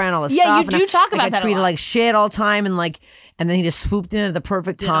boyfriend, all this Yeah, stuff. you do and talk about I that a treated lot. like shit all the time, and then he just swooped in at the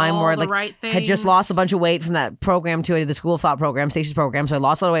perfect time all where I the right had just things. lost a bunch of weight from that program too. I did the School of Thought program, Stacey's program. So I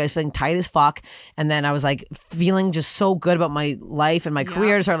lost a lot of weight. I was feeling tight as fuck. And then I was like feeling just so good about my life and my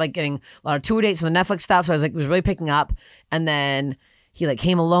career. I started like getting a lot of tour dates from the Netflix stuff. So I was like, it was really picking up. And then he like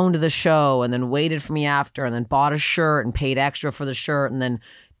came alone to the show and then waited for me after and then bought a shirt and paid extra for the shirt and then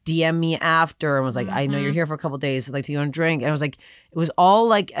DM me after and was like, I know you're here for a couple of days. I'd like to go and drink. And I was like, it was all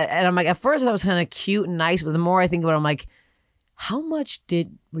like, and I'm like, at first that was kind of cute and nice, but the more I think about it, I'm like, how much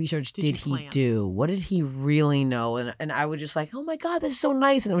research did he plan? do? What did he really know? And I was just like, oh my God, this is so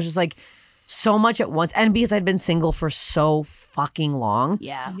nice. And it was just like so much at once. And because I'd been single for so fucking long,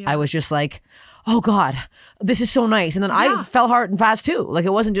 Yeah. I was just like, oh God, this is so nice. And then I fell hard and fast too. Like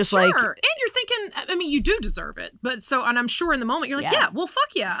it wasn't just like, and you're thinking, I mean, you do deserve it. But and I'm sure in the moment, you're like, yeah, well,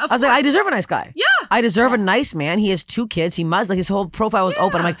 fuck yeah. I was like, I deserve a nice guy. Yeah. I deserve a nice man. He has 2 kids. He must, like his whole profile was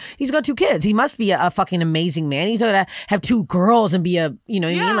open. I'm like, he's got 2 kids. He must be a fucking amazing man. He's going to have 2 girls and be a, you know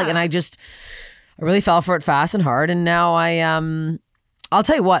what I mean? Like, and I really fell for it fast and hard. And now I'll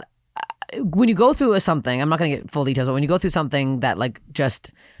tell you what, when you go through something, I'm not going to get full details, but when you go through something that like just,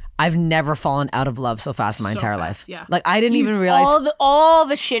 I've never fallen out of love so fast in my entire life. Yeah. Like I didn't even realize all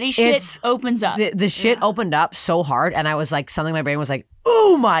the shitty shit opens up. the shit opened up so hard, and I was like, something in my brain was like,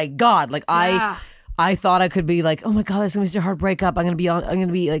 oh my God, like I thought I could be like, oh my God, this is gonna be such a hard breakup. I'm gonna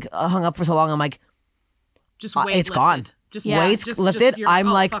be like hung up for so long. I'm like, just weight it's lifted. gone. Just Weight's just lifted. you're I'm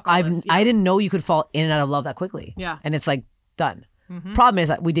like, fuck all this. I didn't know you could fall in and out of love that quickly. Yeah. And it's like done. Problem is,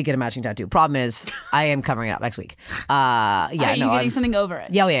 we did get a matching tattoo. Problem is, I am covering it up next week. Are you getting something over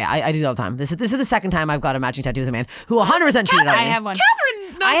it? Yeah, I do it all the time. This is the second time I've got a matching tattoo with a man who 100% cheated on me. I have one.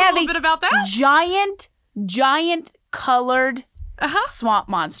 Catherine knows I have a little bit about that. Giant colored swamp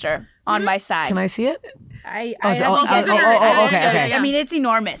monster on my side. Can I see it? I Oh, have oh, to get oh, it. oh, I oh, have to show it okay. to you. I mean, it's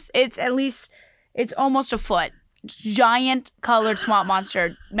enormous. It's almost a foot. Giant colored swamp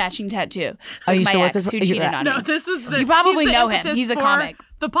monster matching tattoo. Are you my still with ex this? who cheated on me. No, this is the. You probably he's the know him. impetus He's a for comic.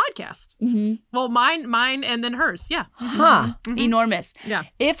 The podcast. Mm-hmm. Well, mine, and then hers. Yeah. Huh. Enormous. Yeah.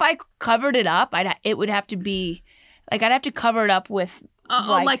 If I covered it up, it would have to be like I'd have to cover it up with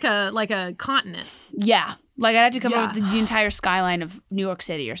like a continent. yeah. Like I'd have to cover it with the entire skyline of New York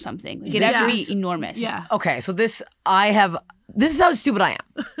City or something. Like it'd have to be enormous. Yeah. Okay, so this is how stupid I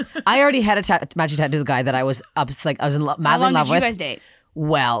am. I already had a matching tattoo with a guy that I was madly How in long love did you with. guys date?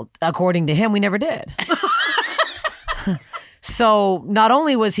 Well, according to him, we never did. So not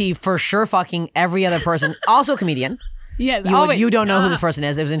only was he for sure fucking every other person, also comedian, Yes, always. You don't know who this person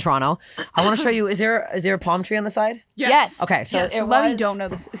is. It was in Toronto. I want to show you. Is there a palm tree on the side? Yes. Okay, so yes. it Love was. you don't know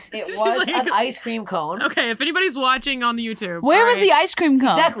this. It was an ice cream cone. Okay, if anybody's watching on the YouTube, Where was the ice cream cone?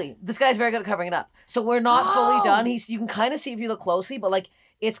 Exactly. This guy's very good at covering it up. So we're not fully done. You can kind of see if you look closely, but like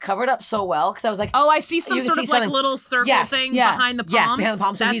it's covered up so well because I was like, I see some sort of like little circle thing behind the palm. Yes, behind the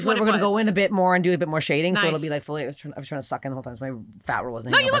palm. So we're going to go in a bit more and do a bit more shading, so it'll be like fully. I was trying to suck in the whole time, so my fat roll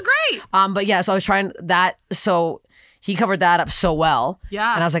wasn't. No, you look great. But yeah, so I was trying that. So he covered that up so well.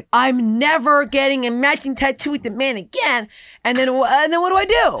 Yeah. And I was like, I'm never getting a matching tattoo with the man again. And then what do I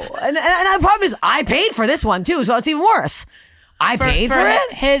do? And the problem is I paid for this one too, so it's even worse. I paid for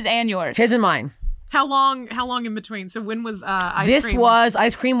it. His and yours. His and mine. How long in between? So when was ice cream?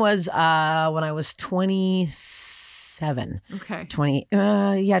 Ice cream was when I was 27. Okay.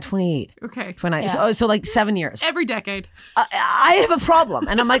 28. Okay. 29. Yeah. So like 7 years. Every decade. I have a problem.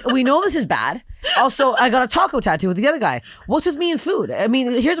 And I'm like, we know this is bad. Also, I got a taco tattoo with the other guy. What's with me and food? I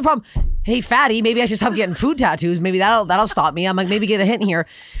mean, here's the problem. Hey, fatty, maybe I should stop getting food tattoos. Maybe that'll stop me. I'm like, maybe get a hint here.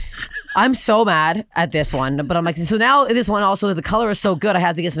 I'm so mad at this one, but I'm like, so now this one also, the color is so good, I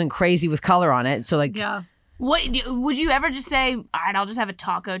have to get something crazy with color on it. So like, yeah. What would you ever just say? All right, I'll just have a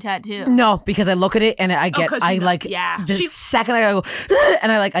taco tattoo. No, because I look at it and the second I go,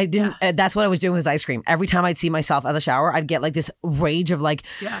 and I didn't. That's what I was doing with his ice cream. Every time I'd see myself at the shower, I'd get like this rage of like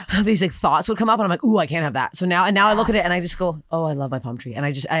these like thoughts would come up, and I'm like, ooh, I can't have that. So now I look at it and I just go, oh, I love my palm tree, and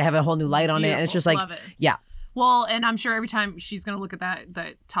I have a whole new light on it, and it's just like, yeah. Well, and I'm sure every time she's going to look at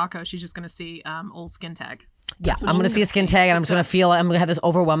that taco, she's just going to see old skin tag. Yeah, I'm going to see a skin tag, and I'm just going to I'm going to have this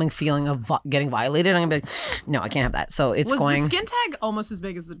overwhelming feeling of getting violated. I'm going to be like, no, I can't have that. So it's was going. Was the skin tag almost as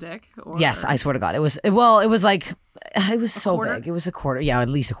big as the dick? Or... Yes, I swear to God. It was so big. It was a quarter. Yeah, at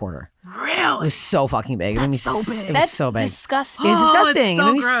least a quarter. Really? It was so fucking big. That's so big. It was so big. Disgusting. It was disgusting. It's so it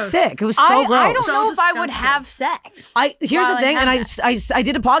made me gross. sick. It was so gross. I don't know if I would have sex. Here's the thing, and I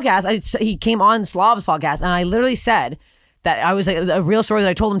did a podcast. He came on Slob's podcast, and I literally said that I was like a real story that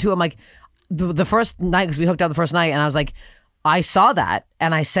I told him too. I'm like, the first night, because we hooked up the first night, and I was like, I saw that,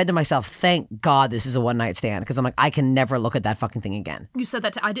 and I said to myself, thank God this is a one night stand, because I'm like, I can never look at that fucking thing again. You said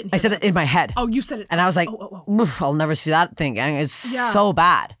that I didn't hear I said that in my head. Oh, you said it. And I was like, I'll never see that thing again. It's so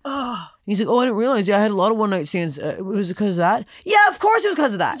bad. Oh. He's like, I didn't realize I had a lot of one night stands. Was it because of that? Yeah, of course it was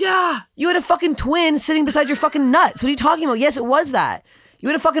because of that. Yeah. You had a fucking twin sitting beside your fucking nuts. What are you talking about? Yes, it was that. You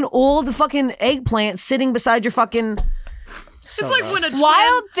had a fucking old fucking eggplant sitting beside your fucking... So it's like when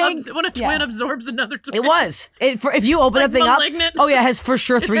a twin absorbs another twin. It was. If you open that thing malignant. up, it has for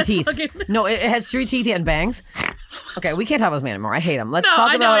sure 3 teeth. No, it has 3 teeth and bangs. Okay, we can't talk about this man anymore. I hate him. Let's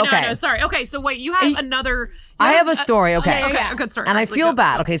talk about. I know. Sorry. Okay, so wait, you have another. I have a story. Okay. Okay, good story. And I feel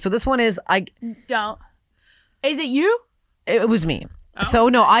bad. Okay, so this one is don't. Is it you? It was me. Oh. So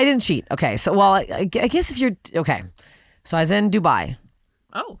no, I didn't cheat. Okay, so I guess if you're okay, so I was in Dubai.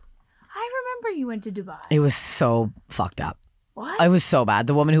 Oh. I remember you went to Dubai. It was so fucked up. What? It was so bad.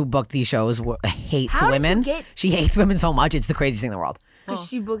 The woman who booked these shows hates women. She hates women so much. It's the craziest thing in the world. Because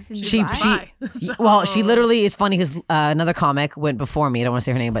she books in Dubai? She literally, it's funny because another comic went before me. I don't want to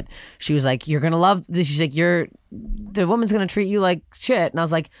say her name, but she was like, you're going to love this. She's like, the woman's going to treat you like shit. And I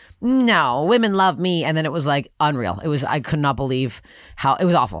was like, no, women love me. And then it was like unreal. I could not believe how, it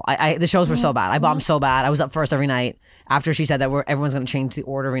was awful. The shows were so bad. I bombed so bad. I was up first every night after she said that everyone's going to change the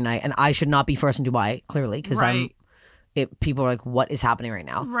order every night. And I should not be first in Dubai, clearly, because people are like, what is happening right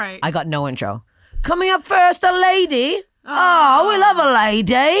now? Right. I got no intro. Coming up first, a lady. Oh, we love a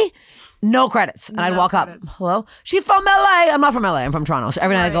lady. No credits. And I'd walk up. Hello? She's from LA. I'm not from LA. I'm from Toronto. So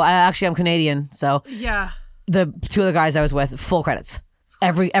every night I go, I'm Canadian. So yeah. The 2 other guys I was with, full credits.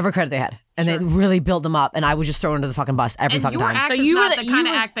 Every credit they had. And they really built them up. And I was just thrown into the fucking bus every fucking time. So you were the kind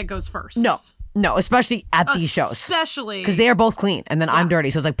of act that goes first. No, especially at these shows. Especially. Because they are both clean and then I'm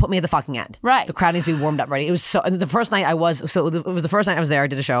dirty. So it's like, put me at the fucking end. Right. The crowd needs to be warmed up ready. It was so, and the first night it was the first night I was there, I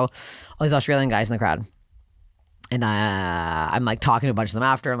did a show, all these Australian guys in the crowd. And I'm like talking to a bunch of them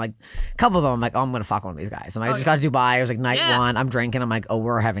after. I'm like, a couple of them, I'm like, oh, I'm going to fuck one of these guys. And I just got to Dubai. It was like night 1. I'm drinking. I'm like, oh,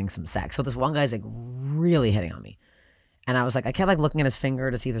 we're having some sex. So this one guy's like really hitting on me. And I was like, I kept like looking at his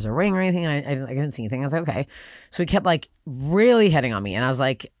finger to see if there's a ring or anything. And I didn't see anything. I was like, okay. So he kept like really hitting on me. And I was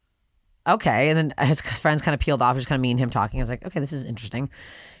like, okay. And then his friends kind of peeled off, just kind of me and him talking. I was like, okay, this is interesting.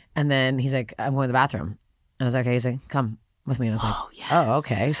 And then he's like, I'm going to the bathroom. And I was like, okay. He's like, come with me. And I was like, oh,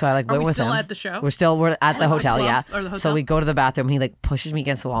 okay. So I like went with him. Are we still at the show? We're at the hotel, yeah. Or the hotel? So we go to the bathroom and he like pushes me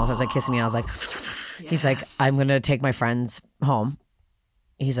against the wall and starts like kissing me. And I was like, he's like, I'm going to take my friends home.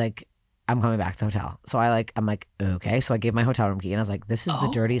 He's like, I'm coming back to the hotel. So I'm like, okay. So I gave my hotel room key and I was like, this is the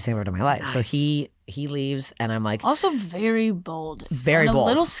dirtiest thing I've ever done in my life. Nice. So he leaves and I'm like. Also very bold. Very bold. A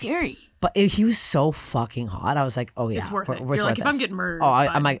little scary. But he was so fucking hot. I was like, oh yeah. It's worth it. You're like, if I'm getting murdered,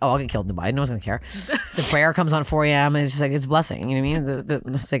 I'm like, I'll get killed in Dubai. No one's going to care. The prayer comes on 4 a.m. and it's just like, it's a blessing. You know what I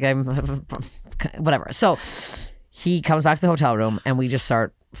mean? It's like, whatever. So he comes back to the hotel room and we just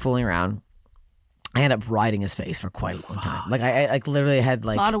start fooling around. I ended up riding his face for quite a long time. Like I literally had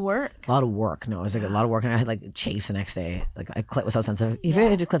like a lot of work. No, it was like a lot of work, and I had like chafe the next day. Like my clit was so sensitive. If your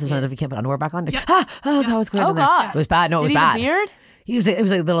clit was sensitive, you can't put underwear back on. Like, God, what's going on? God, it was bad. No, it was bad. Did he have a beard? It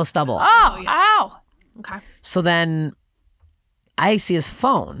was like a little stubble. Oh, ow. Okay. So then I see his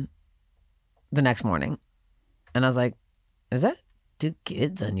phone the next morning, and I was like, "Is that 2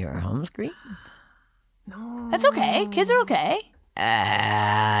 kids on your home screen?" No, that's okay. Kids are okay.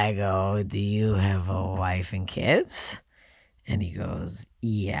 I go, do you have a wife and kids? And he goes,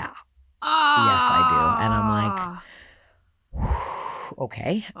 yeah. Yes, I do. And I'm like,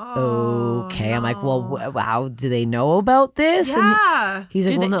 okay. Okay. I'm like, well, how do they know about this? Yeah. And he's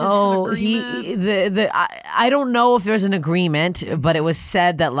like, well, no. I don't know if there's an agreement, but it was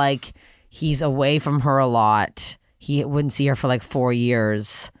said that like he's away from her a lot. He wouldn't see her for like 4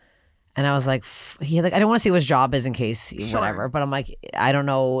 years. And I was like, I don't want to see what his job is in case whatever. But I'm like, I don't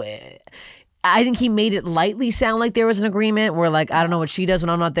know. I think he made it lightly sound like there was an agreement where like, I don't know what she does when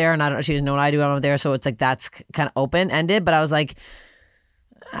I'm not there. And she doesn't know what I do when I'm not there. So it's like, that's kind of open-ended. But I was like,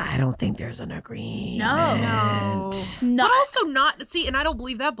 I don't think there's an agreement. No. But also not, see, and I don't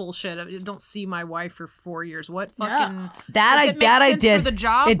believe that bullshit. I don't see my wife for 4 years. What fucking. No. That I did. For the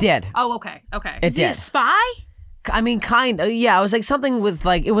job? It did. Oh, okay. Is he a spy? I mean, kind of, yeah. It was like something with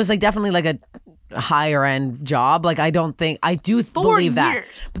like, it was like definitely like a higher end job. Like, I do believe that. 4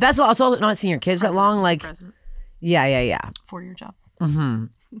 years. But that's also not seeing your kids that long. Like, yeah. 4-year job. Mm-hmm.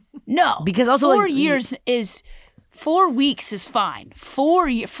 No. Because also 4 years is, 4 weeks is fine. 4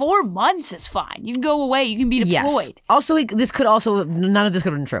 months is fine. You can go away. You can be deployed. Yes. Also, none of this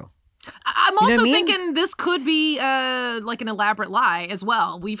could have been true. I'm also thinking this could be like an elaborate lie as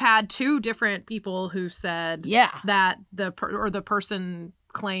well. We've had 2 different people who said that the person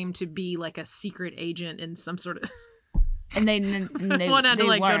claimed to be like a secret agent in some sort of. And they one had to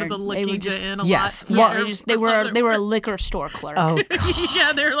like go to the liquor in a lot. Yeah, they were a liquor store clerk. Oh,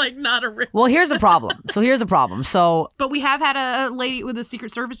 yeah, they're like not a real. Well, here's the problem. But we have had a lady with a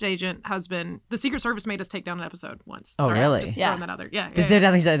Secret Service agent husband. The Secret Service made us take down an episode once. Oh, really? Just throwing that out there. Yeah. Because they're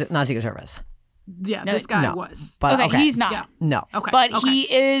definitely not Secret Service. Yeah, this guy was. But, okay, he's not. Yeah. No. Okay. But he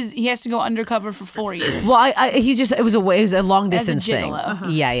is. He has to go undercover for 4 years. Well, it was a long distance thing. Uh-huh.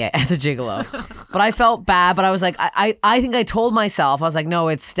 Yeah, as a gigolo. But I felt bad. But I was like, I think I told myself, I was like, no,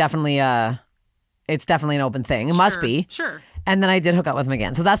 it's definitely an open thing. It must be. Sure. And then I did hook up with him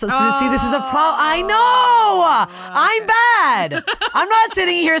again. So see, this is the problem. I know. I'm bad. I'm not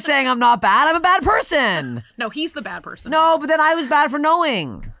sitting here saying I'm not bad. I'm a bad person. No, he's the bad person. No, but then I was bad for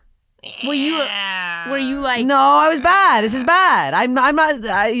knowing. Were you like? No, I was bad. This is bad. I'm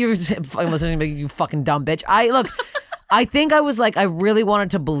not. You're listening to me, you fucking dumb bitch. I think I was like, I really wanted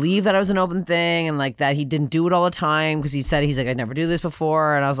to believe that I was an open thing and like that he didn't do it all the time because he said he's like, I'd never do this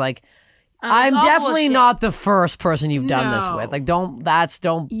before, and I was like, I'm definitely not the first person you've done this with. Like, don't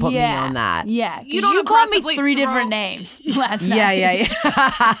put me on that. Yeah, you called me 3 different names last night.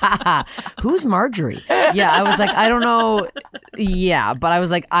 Yeah. Who's Marjorie? Yeah, I was like, I don't know. Yeah, but I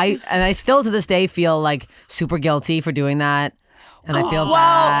was like, I still to this day feel like super guilty for doing that. And I feel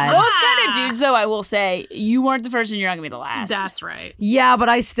bad. Those kind of dudes, though, I will say, you weren't the first and you're not going to be the last. That's right. Yeah, but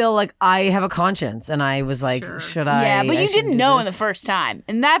I still, like, I have a conscience. And I was like, should I? Yeah, but you didn't know in the first time.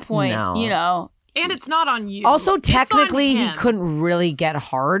 And that point, you know. And it's not on you. Also, technically, he couldn't really get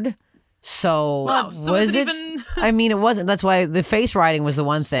hard. So, so was it? Even... I mean, it wasn't. That's why the face riding was the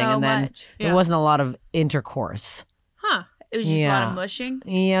one thing. And then there wasn't a lot of intercourse. Huh. It was just a lot of mushing?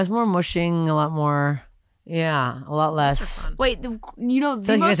 Yeah, it was more mushing, a lot more. Yeah, a lot less. Wait, you know, I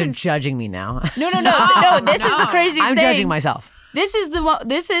feel like you guys are judging me now. No. This is the craziest thing. I'm judging myself. This is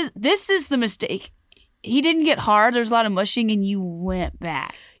the mistake. He didn't get hard. There's a lot of mushing, and you went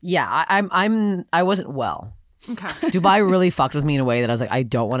back. Yeah, I wasn't well. Okay. Dubai really fucked with me in a way that I was like, I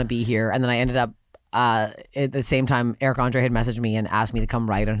don't want to be here, and then I ended up at the same time. Eric Andre had messaged me and asked me to come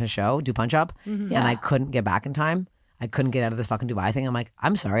write on his show, do Punch Up, and I couldn't get back in time. I couldn't get out of this fucking Dubai thing. I'm like,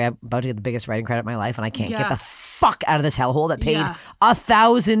 I'm sorry, I'm about to get the biggest writing credit of my life, and I can't get the fuck out of this hellhole that paid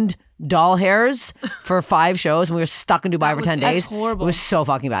 1,000 doll hairs for 5 shows, and we were stuck in Dubai for 10 days. That's horrible. It was so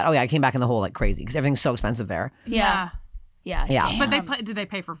fucking bad. Oh yeah, I came back in the hole like crazy because everything's so expensive there. Yeah. Yeah. Yeah. But did they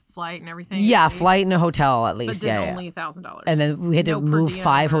pay for flight and everything? Yeah, flight and a hotel at least. But then yeah, only $1,000. And then we had to move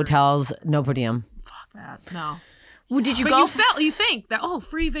 5 hotels, no per diem. Fuck that. No. Well, did you but go? You think that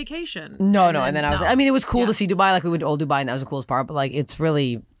free vacation? No, and then I was. I mean, it was cool to see Dubai. Like we went to old Dubai, and that was the coolest part. But like, it's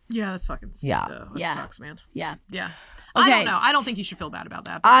really. Yeah, that's fucking. It sucks, man. Yeah. Yeah. Okay. I don't know. I don't think you should feel bad about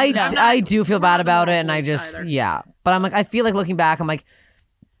that. I do feel bad about it, and I just But I'm like, I feel like looking back, I'm like,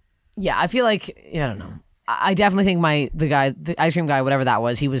 I feel like I don't know. I definitely think the ice cream guy, whatever that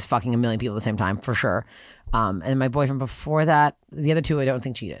was, he was fucking a million people at the same time for sure. And my boyfriend before that, the other two, I don't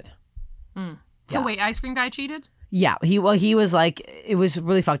think cheated. So wait, ice cream guy cheated? Yeah, he was like, it was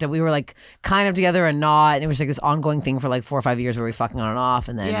really fucked up. We were like kind of together and not, and it was like this ongoing thing for like 4 or 5 years where we fucking on and off,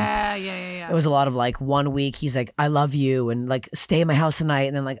 and then it was a lot of like 1 week he's like, I love you, and like stay in my house tonight,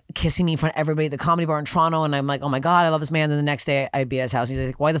 and then like kissing me in front of everybody at the comedy bar in Toronto, and I'm like, oh my god, I love this man. And then the next day I'd be at his house, and he's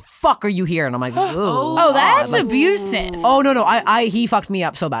like, why the fuck are you here? And I'm like, oh, that's abusive. Oh no, he fucked me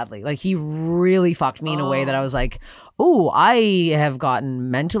up so badly. Like he really fucked me in a way that I was like, oh, I have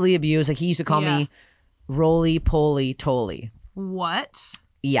gotten mentally abused. Like he used to call me roly poly toly. What?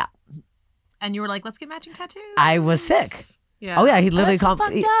 Yeah. And you were like, let's get matching tattoos. I was sick. Yeah. Oh yeah, he literally called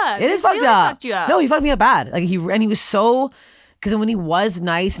me. It is fucked up. No, he fucked me up bad. Like he was so, because when he was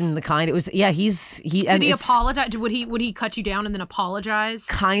nice and the kind, it was Did he apologize? Would he cut you down and then apologize?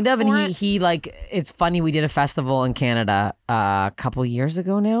 Kind of, and he like, it's funny. We did a festival in Canada a couple years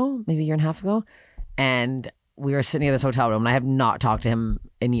ago now, maybe a year and a half ago, and we were sitting in this hotel room, and I have not talked to him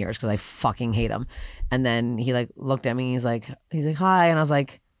in years because I fucking hate him. And then he like looked at me. He's like, hi, and I was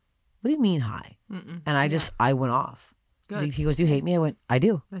like, what do you mean hi? And I went off. He goes, do you hate me? I went, I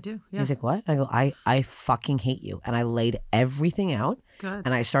do. I do. Yeah. He's like, what? I go, I fucking hate you. And I laid everything out. Good.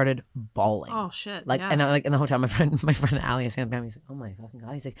 And I started bawling. Oh shit. Like, and I, like in the hotel, my friend Ali, is standing behind me. He's like, oh my fucking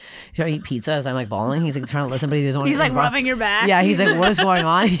god. He's like, should I eat pizza? As I'm like bawling. He's like trying to listen, but he doesn't want to. He's like rubbing your back. Yeah. He's like, what is going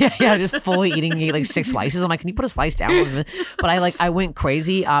on? yeah. Just fully eating. He ate like 6 slices. I'm like, can you put a slice down? But I went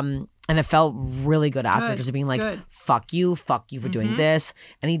crazy. And it felt really good after, just being like, fuck you for doing this.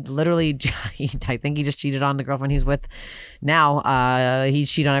 And he literally, I think he just cheated on the girlfriend he's with now.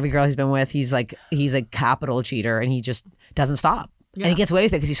 He's cheated on every girl he's been with. He's a capital cheater, and he just doesn't stop. Yeah. And he gets away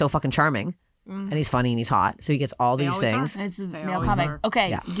with it because he's so fucking charming. And he's funny and he's hot. So he gets all these things. It's a male comic.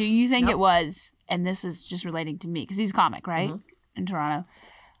 Okay, do you think it was, and this is just relating to me, because he's a comic, right? In Toronto.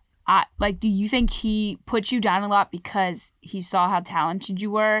 Do you think he put you down a lot because he saw how talented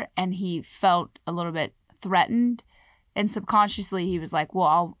you were and he felt a little bit threatened, and subconsciously he was like,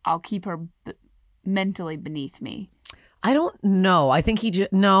 well, I'll keep her mentally beneath me? I don't know. I think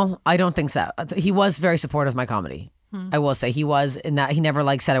no, I don't think so. He was very supportive of my comedy. I will say he was, in that he never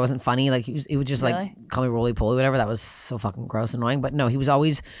like said I wasn't funny. Like he would just like call me roly poly, whatever. That was so fucking gross and annoying. But no, he was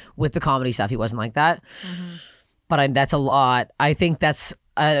always with the comedy stuff. He wasn't like that. But that's a lot. I think that's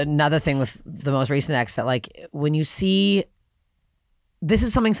another thing with the most recent ex, that like when you see, this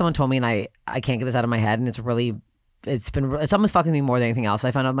is something someone told me, and I can't get this out of my head, and it's almost fucking me more than anything else.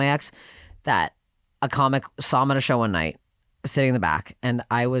 I found out my ex, that a comic saw him at a show one night sitting in the back, and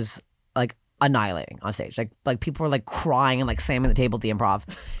I was like annihilating on stage. Like people were like crying and like slamming the table at the Improv,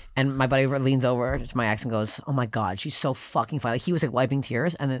 and my buddy leans over to my ex and goes, oh my god, she's so fucking funny. Like he was like wiping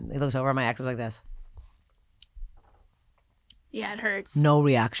tears, and then he looks over, and my ex was like this. Yeah, it hurts. No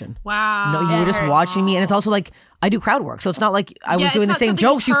reaction. Wow. No, you were just watching me, and it's also like I do crowd work, so it's not like I was doing the same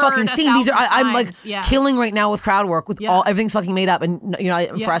jokes you fucking seen. These are I'm like killing right now with crowd work, with everything's fucking made up, and you're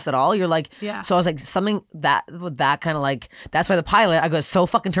not impressed at all. You're like, so I was like, something that kind of like, that's why the pilot, I got so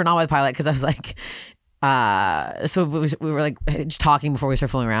fucking turned on by the pilot, because I was like, so we were like just talking before we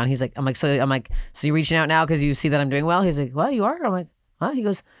started fooling around. I'm like, so you're reaching out now because you see that I'm doing well? He's like, what, you are? I'm like, what? He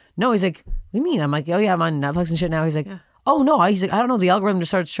goes, no. He's like, what do you mean? I'm like, oh yeah, I'm on Netflix and shit now. He's like, oh no. He's like, I don't know. The algorithm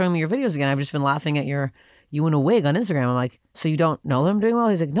just started showing me your videos again. I've just been laughing at you in a wig on Instagram. I'm like, so you don't know that I'm doing well?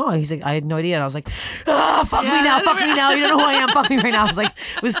 He's like, no. He's like, I had no idea. And I was like, fuck me now. You don't know who I am. Fuck me right now. I was like,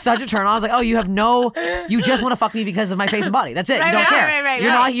 it was such a turn on. I was like, oh, you just want to fuck me because of my face and body. That's it. You don't care.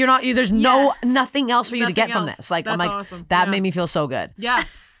 You're not, there's nothing else for you to get from this. Like, I'm like, awesome. That made me feel so good. Yeah.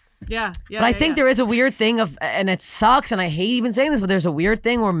 But I think there is a weird thing and it sucks, and I hate even saying this, but there's a weird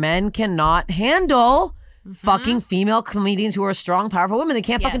thing where men cannot handle fucking female comedians who are strong, powerful women. They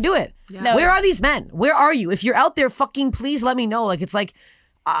can't fucking do it. Yeah. Where are these men? Where are you? If you're out there, fucking please let me know. Like, it's like,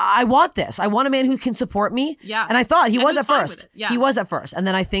 I want this. I want a man who can support me. Yeah. And I thought he was at first. He was at first. And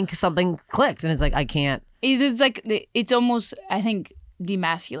then I think something clicked, and it's like, I can't. It's like, it's almost, I think,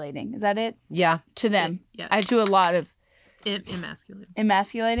 demasculating. Is that it? Yeah. To them. Yes. I do a lot of emasculating.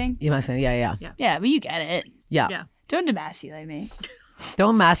 Emasculating? Yeah, but you get it. Yeah. Yeah. Don't demasculate me.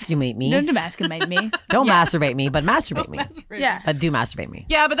 Don't masturbate me. Don't masturbate me. Don't masturbate me, but masturbate me. Yeah. But do masturbate me.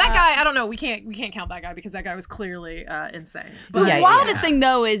 Yeah, but that guy, I don't know. We can't count that guy because that guy was clearly insane. But the wildest thing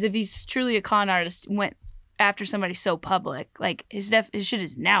though is if he's truly a con artist, went after somebody so public. Like his shit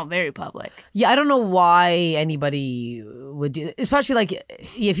is now very public. Yeah, I don't know why anybody would do, especially like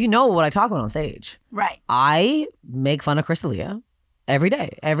if you know what I talk about on stage. Right. I make fun of Crystalia every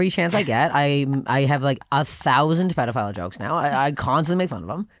day, every chance I get. I have like 1,000 pedophile jokes now. I constantly make fun of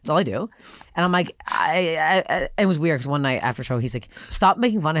them. That's all I do. And I'm like, it was weird because one night after show, he's like, stop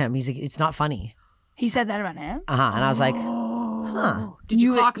making fun of him. He's like, it's not funny. He said that about him? And I was like, huh. Did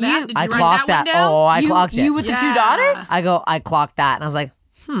you clock that? Did you I write clocked that. one down? Oh, I clocked it. You with the 2 daughters? I clocked that. And I was like,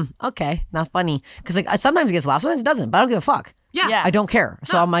 okay, not funny. Because like sometimes it gets laughed, sometimes it doesn't. But I don't give a fuck. Yeah. I don't care.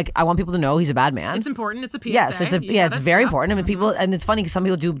 So I'm like, I want people to know he's a bad man. It's important. It's a PSA. Yes, it's very important. I mean, people, and it's funny because some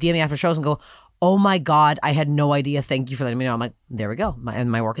people do DM me after shows and go, "Oh my God, I had no idea. Thank you for letting me know." I'm like, there we go.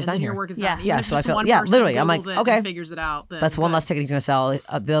 My work is done here. Your work is done. Yeah. Even if So I just feel, one yeah, person literally. I'm like, Googles it okay, and figures it out. that's one less ticket he's gonna sell.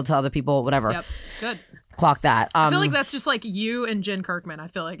 They'll tell other people, whatever. Yep. Good. Clock that. I feel like that's just like you and Jen Kirkman. I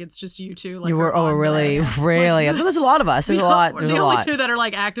feel like it's just you two. Like you were really. There's a lot of us. There's a lot. There's the a only lot. two that are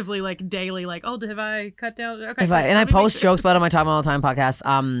like actively like daily like, oh, have I cut down? Okay. I post jokes about it on my Time All the Time podcast.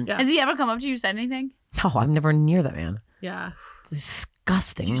 Has he ever come up to you and said anything? No, I'm never near that man. Yeah.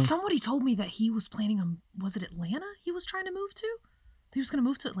 Disgusting. Somebody told me that he was planning on, was it Atlanta he was trying to move to? He was going to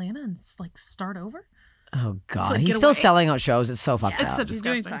move to Atlanta and like start over? Oh God, like, he's still selling out shows. It's so fucked up. It's so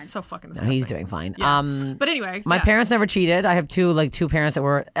disgusting. It's so fucking disgusting. No, he's doing fine. Yeah. But anyway, my parents never cheated. I have two parents that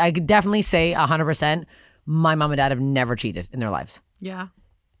were. I could definitely say 100%. My mom and dad have never cheated in their lives. Yeah.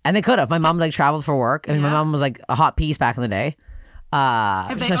 And they could have. My mom like traveled for work, and my mom was like a hot piece back in the day.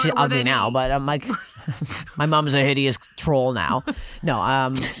 She's ugly now, but I'm like, my mom's a hideous troll now.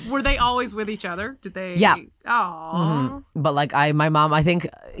 No, were they always with each other? Did they? Yeah. Oh. But like my mom, I think,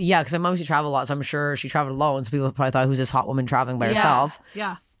 because my mom used to travel a lot, so I'm sure she traveled alone. So people probably thought, who's this hot woman traveling by herself?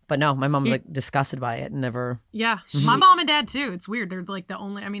 Yeah. But no, my mom was like disgusted by it and never. Yeah, my mom and dad too. It's weird. They're like the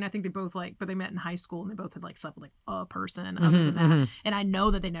only. I mean, I think they both but they met in high school and they both had like slept with like a person other than that. And I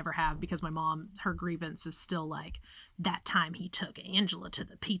know that they never have because my mom, her grievance is still like that time he took Angela to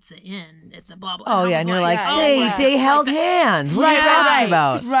the Pizza Inn at the blah blah. Oh yeah, and you're like, they held hands. What are you talking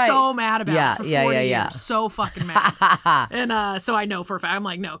about? She's so mad about it for 40 years. Yeah. So fucking mad. And so I know for a fact. I'm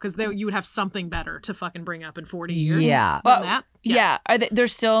like, no, because you would have something better to fucking bring up in 40 years. Yeah. Than that. Yeah. They're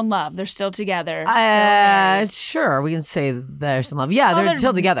still in love. They're still together. Sure, we can say they're still in love. Yeah, they're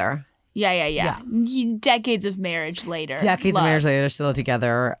still together. Yeah. Decades of marriage later. They're still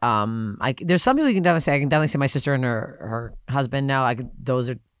together. There's some people you can definitely say. I can definitely say my sister and her husband now. I can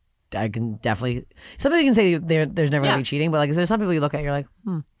definitely. Some people you can say there's never gonna be cheating, but like there's some people you look at, you're like,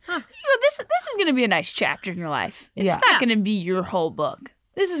 This is gonna be a nice chapter in your life. It's not gonna be your whole book.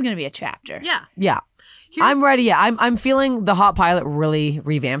 This is gonna be a chapter. Yeah. I'm ready. Yeah, I'm feeling the hot pilot really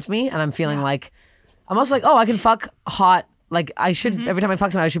revamped me, and I'm feeling like I'm also like, oh, I can fuck hot. Like I should every time I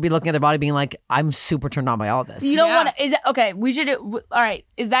fuck someone, I should be looking at their body, being like, I'm super turned on by all this. You don't want to. Is it okay? We should. All right.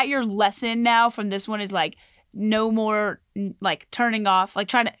 Is that your lesson now from this one? Is like no more like turning off, like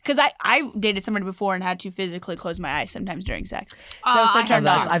trying to. Because I dated somebody before and had to physically close my eyes sometimes during sex. So I was so turned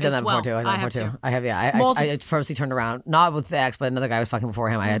off. I've done that before too. I have. I purposely turned around, not with the ex, but another guy was fucking before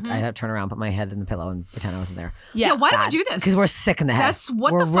him. I had to turn around, put my head in the pillow, and pretend I wasn't there. Yeah. Why do we do this? Because we're sick in the head. That's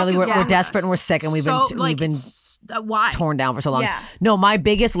what we're the fuck is wrong we're with desperate us? and we're sick, and we've been why torn down for so long. Yeah. No, my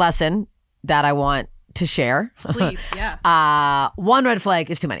biggest lesson that I want to share. Please, yeah. One red flag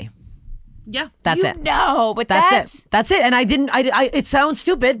is too many. Yeah. That's it. No, but that's it. That's it. And I it sounds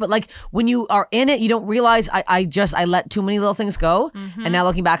stupid, but like when you are in it, you don't realize I let too many little things go. And now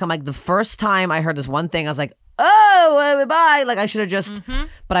looking back, I'm like, the first time I heard this one thing, I was like, oh, bye. Like I should have just,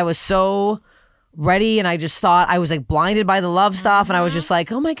 but I was so ready and I just thought I was like blinded by the love stuff. And I was just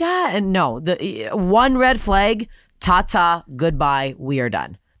like, oh my God. And no, the one red flag, ta-ta, goodbye, we are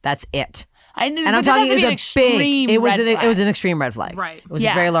done. That's it. And I'm talking it was it was an extreme red flag. Right. It was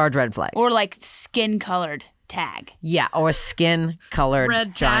a very large red flag. Or like skin colored tag. Yeah, or skin colored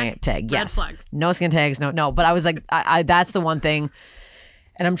red giant tag. Yes. Red flag. No skin tags, no. But I was like, I that's the one thing.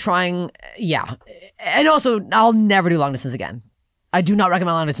 And I'm trying, And also, I'll never do long distance again. I do not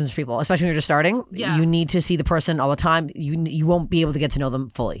recommend long distance for people, especially when you're just starting. Yeah. You need to see the person all the time. You won't be able to get to know them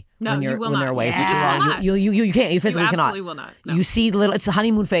fully No, when you will they're not. away You for too just long. will not. You can't. You physically cannot. absolutely will not. No. You see it's the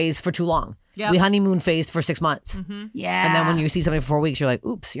honeymoon phase for too long. Yep. We honeymoon phased for 6 months. Yeah. And then when you see somebody for 4 weeks, you're like,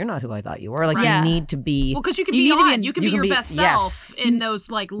 oops, you're not who I thought you were. Like Yeah. you need to be. Well, because you can You be need to be on. in- You can you be can your be- best yes. self in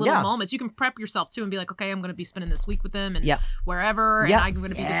those like little Yeah. moments. You can prep yourself too and be like, okay, I'm going to be spending this week with them and Yep. wherever, Yep. and I'm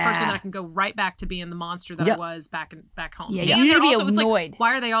going to be this person, Yeah. and I can go right back to being the monster that Yep. I was back home. Yeah, And you need to they're be also, it's like, annoyed.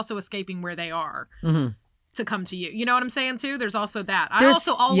 why are they also escaping where they are Mhm. to come to you? You know what I'm saying too? There's also that. I There's-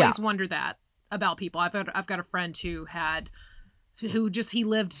 also always yeah. wonder that about people. I've got a friend he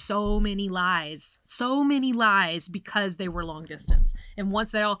lived so many lies because they were long distance. And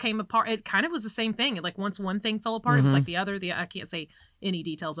once they all came apart, it kind of was the same thing. Like once one thing fell apart, it was like the other. I can't say any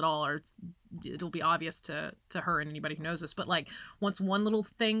details at all, or it'll be obvious to her and anybody who knows this. But like once one little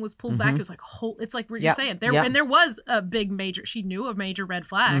thing was pulled back, it was like it's like what you're saying. There was a big major. She knew a major red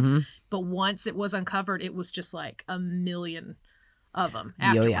flag, but once it was uncovered, it was just like a million of them.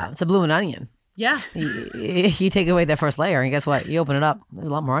 Yeah. It's a blooming onion. Yeah. You take away that first layer, and guess what? You open it up. There's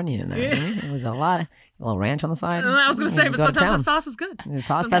a lot more onion in there. There was a little ranch on the side. I was gonna say, but Go to sometimes the town. sauce is good. The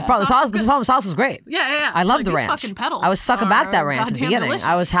sauce. Sometimes That's probably the sauce is the good. sauce was great. Yeah. I love Like, the these ranch. fucking petals I was sucking back that are ranch at the goddamn beginning. delicious.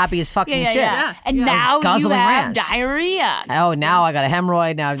 I was happy as fucking shit. Yeah. And Yeah. now you Guzzling have ranch. diarrhea. Oh, now I got a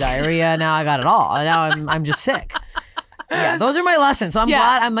hemorrhoid. Now I have diarrhea. Now I got it all. Now I'm just sick. Yeah, those are my lessons. So I'm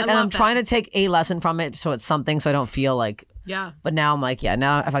glad. I'm love trying to take a lesson from it, so it's something, so I don't feel like. Yeah. But now I'm like,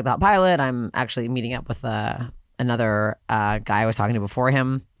 now if I got pilot, I'm actually meeting up with another guy I was talking to before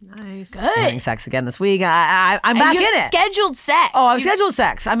him. Nice. Having sex again this week. I'm back in it. Scheduled sex. Oh, I've scheduled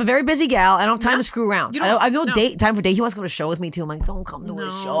sex. I'm a very busy gal. I don't have time to screw around. You I don't- have no no. time for date. He wants to go to a show with me too. I'm like, don't come to a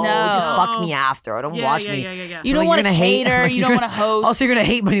show. No. Just fuck me after. Don't watch me. Yeah. You don't want to cater. You don't want to host. Also, you're gonna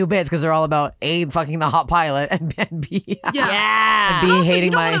hate my new bits because they're all about A, fucking the hot pilot, and B, Yeah. and B, Also, hating you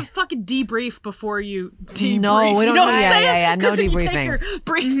don't my. want to fucking debrief before you debrief. No, we don't You know do- what I'm yeah, saying? yeah, yeah, no 'Cause if you take debriefing. your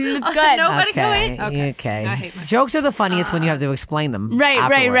briefs, It's good. Nobody Okay, can wait. okay. I hate myself. Jokes are the funniest when you have to explain them. Right.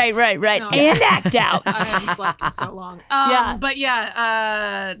 No. And act out. I haven't slept in so long. Yeah. But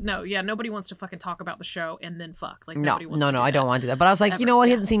nobody wants to fucking talk about the show and then fuck. Like No, nobody wants to do I don't that. want to do that. But I was like, you know what?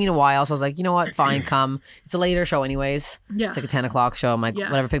 He hasn't seen me in a while, so I was like, you know what? Fine, come. It's a later show, anyways. Yeah. It's like a 10 o'clock show. I'm like, Yeah.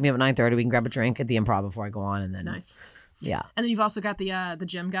 whatever. Pick me up at 9:30. We can grab a drink at the Improv before I go on, and then Nice. yeah. And then you've also got the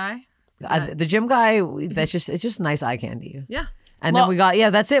gym guy. The gym guy. It's just nice eye candy. Yeah. And then we got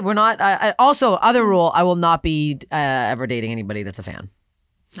that's it. We're not. Also, other rule: I will not be ever dating anybody that's a fan.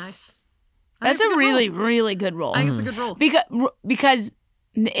 Nice. That's a really, really good role. I think it's a good role. Because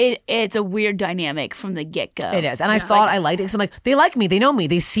it's a weird dynamic from the get-go. It is, and I thought I liked it because I'm like, they like me, they know me,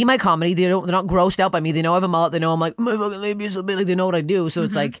 they see my comedy, they're not grossed out by me, they know I have a mullet, they know I'm like, my fucking labia is so big, like they know what I do, so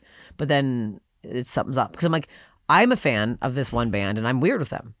it's like, but then something's up because I'm like, I'm a fan of this one band and I'm weird with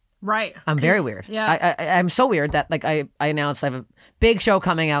them. Right. I'm very weird. Yeah. I'm so weird that like I announced I have a big show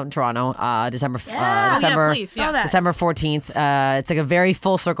coming out in Toronto, December please. Yeah. December 14th. It's like a very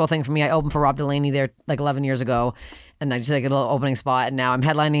full circle thing for me. I opened for Rob Delaney there like 11 years ago, and I just like a little opening spot, and now I'm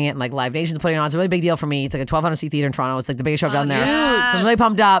headlining it, and like Live Nation's putting it on. It's a really big deal for me. It's like a 1,200 seat theater in Toronto. It's like the biggest show down there. Yes. So I'm really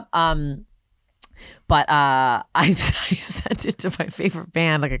pumped up. But I sent it to my favorite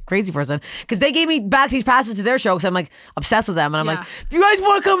band, like a crazy person, because they gave me backstage passes to their show because I'm like obsessed with them. And I'm like, if you guys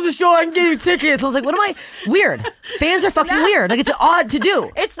want to come to the show, I can get you tickets. I was like, what am I? Weird. Fans are fucking weird. Like, it's odd to do.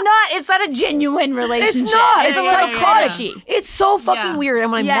 It's not a genuine relationship. It's not. It's a little psychotic. fetishy. It's so fucking weird.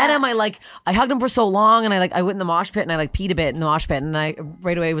 And when I met him, I hugged him for so long, and I went in the mosh pit and I like peed a bit in the mosh pit, and I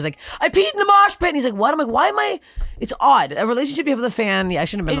right away was like, I peed in the mosh pit. And he's like, what? I'm like, why am I? It's odd. A relationship you have with a fan. Yeah, I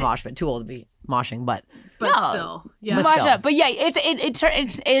shouldn't have been in the mosh pit. Too old to be moshing, but still, yeah. But Watch still. out. But yeah,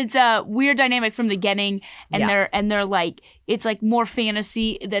 it's a weird dynamic from the beginning, and they're like, it's like more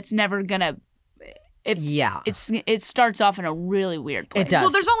fantasy that's never gonna. It starts off in a really weird place. It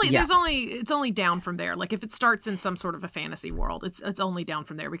does. Well, it's only down from there. Like if it starts in some sort of a fantasy world, it's only down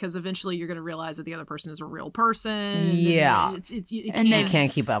from there because eventually you're going to realize that the other person is a real person. Yeah. And you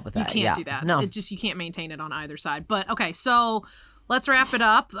can't keep up with that. You can't do that. No. You can't maintain it on either side. But okay, so let's wrap it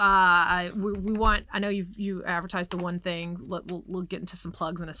up. We want. I know you advertised the one thing. We'll get into some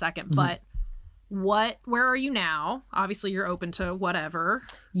plugs in a second, but. Where are you now? Obviously you're open to whatever.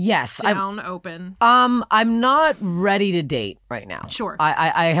 Yes. Open. I'm not ready to date right now. Sure.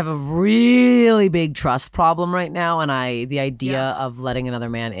 I have a really big trust problem right now, and the idea of letting another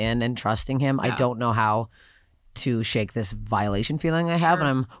man in and trusting him, I don't know how to shake this violation feeling I have, and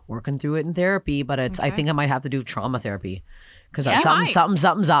I'm working through it in therapy, but I think I might have to do trauma therapy. because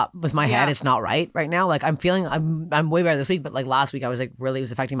something's up with my head. It's not right now. Like I'm way better this week, but like last week I was like really, it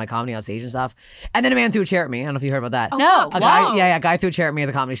was affecting my comedy on stage and stuff. And then a man threw a chair at me. I don't know if you heard about that. Oh, no. A guy threw a chair at me at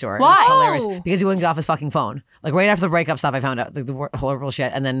the Comedy Store. Why? It was hilarious because he wouldn't get off his fucking phone. Like right after the breakup stuff, I found out the horrible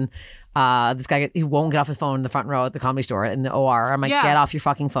shit. And then this guy, he won't get off his phone in the front row at the Comedy Store in the OR. I'm like, get off your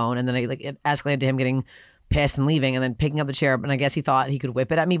fucking phone. And then it escalated to him getting pissed and leaving and then picking up the chair. And I guess he thought he could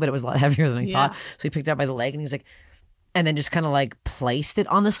whip it at me, but it was a lot heavier than I thought. So he picked it up by the leg and he was like, and then just kind of like placed it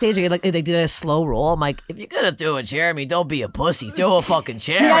on the stage. Like they did a slow roll. I'm like, if you're gonna throw a chair at me, don't be a pussy. Throw a fucking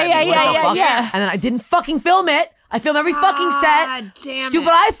chair at me. What the fuck? And then I didn't fucking film it. I filmed every fucking set.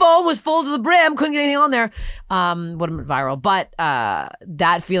 Stupid iPhone was full to the brim. Couldn't get anything on there. Would have been viral. But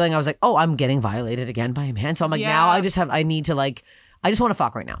that feeling, I was like, oh, I'm getting violated again by a man. So I'm like, now I just want to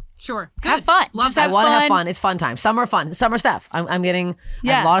fuck right now. Sure. Good. Have fun. I want to have fun. It's fun time. Summer fun. Summer stuff. I have a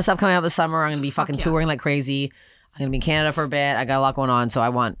lot of stuff coming out this summer. I'm going to be fucking touring like crazy. I'm going to be in Canada for a bit. I got a lot going on. So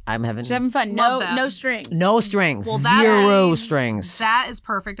I'm having fun. No strings. No strings. Well, Zero strings. That is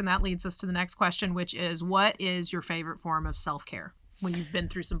perfect. And that leads us to the next question, which is, what is your favorite form of self-care when you've been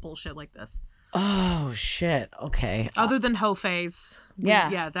through some bullshit like this? Oh shit. Okay. Other than hoe phase. Big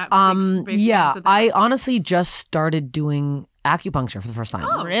I honestly just started doing acupuncture for the first time.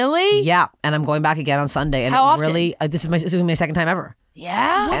 Oh, really? Yeah, and I'm going back again on Sunday. And how often? Really, this is my second time ever.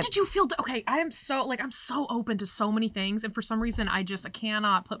 Yeah. What did you feel? Okay, I'm so open to so many things, and for some reason, I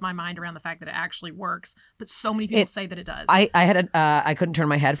cannot put my mind around the fact that it actually works. But so many people say that it does. I couldn't turn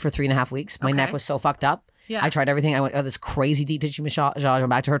my head for 3.5 weeks. My neck was so fucked up. Yeah. I tried everything. I went this crazy deep tissue massage. I went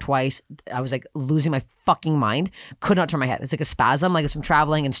back to her twice. I was like losing my fucking mind. Could not turn my head. It's like a spasm, like it's from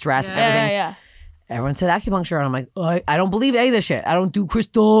traveling and stress and everything. Yeah. Everyone said acupuncture, and I'm like, I don't believe any of this shit. I don't do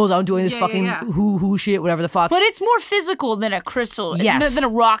crystals. I don't do any of this fucking who shit, whatever the fuck. But it's more physical than a crystal. Yes. Than a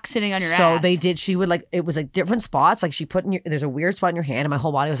rock sitting on your ass. So they did. She would like, it was like different spots. Like she put there's a weird spot in your hand, and my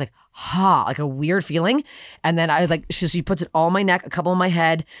whole body was like, like a weird feeling. And then I was like, she puts it all on my neck, a couple on my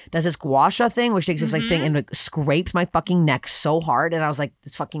head, does this gua sha thing, which takes this like thing and like scraped my fucking neck so hard, and I was like,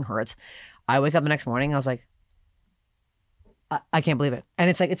 this fucking hurts. I wake up the next morning, I was like, I can't believe it. And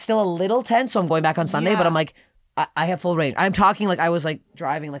it's like, it's still a little tense, so I'm going back on Sunday, but I'm like, I have full range. I'm talking like I was like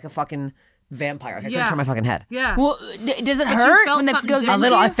driving like a fucking vampire. Like I couldn't turn my fucking head. Yeah. Well, does it hurt when it goes a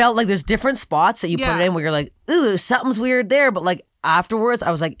little? I felt like there's different spots that you put it in where you're like, ooh, something's weird there. But like afterwards,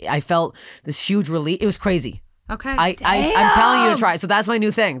 I was like, I felt this huge relief. It was crazy. Okay. I'm telling you to try it. So that's my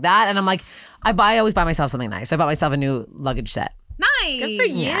new thing. That, and I'm like, I always buy myself something nice. I bought myself a new luggage set. Nice. Good for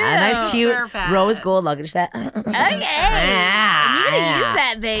you. Yeah, nice, cute rose gold luggage set. Okay. You're going to use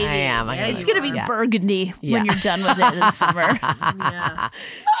that, baby. I am. It's going to be burgundy when you're done with it this summer.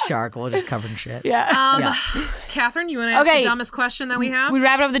 Charcoal, just covered in shit. Yeah. Catherine, you want to ask the dumbest question that we have? We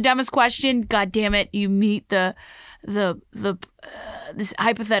wrap it up with the dumbest question. God damn it. You meet this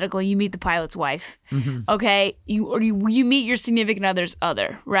hypothetical, you meet the pilot's wife. Okay, you meet your significant other's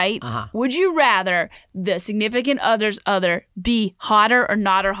other, right? Would you rather the significant other's other be hotter or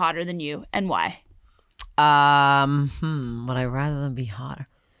not or hotter than you, and why? Would I rather them be hotter?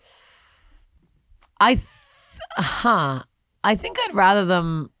 I think I'd rather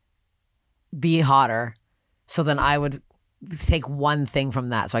them be hotter, so then I would take one thing from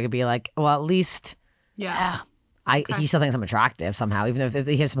that, so I could be like, well, at least he still thinks I'm attractive somehow, even if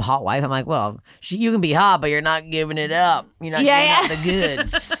he has some hot wife. I'm like, well, you can be hot, but you're not giving it up. You're not giving up the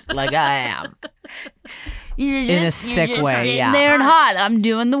goods like I am. You're just, in a sick way, sitting there and hot. I'm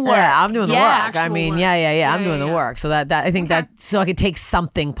doing the work. Yeah, I'm doing the work. I mean, work. I'm doing the work. So that I think that so I could take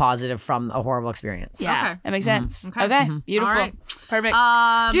something positive from a horrible experience. Yeah, that makes sense. Okay, beautiful, right. Perfect.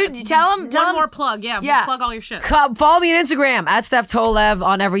 Dude, tell him. One more plug. Yeah, plug all your shit. Follow me on Instagram at Steph Tolev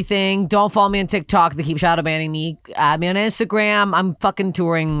on everything. Don't follow me on TikTok. They keep shadow banning me. Add me on Instagram. I'm fucking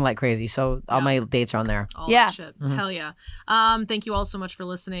touring like crazy, so all my dates are on there. All that shit. Hell yeah. Thank you all so much for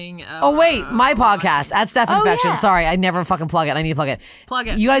listening. Oh wait, my podcast at Steph Infections. Sorry, I never fucking plug it. I need to plug it. Plug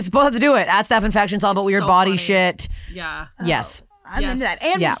it. You guys both have to do it. At Steph Infections, all about weird body shit. Yeah. Yes. I'm into that.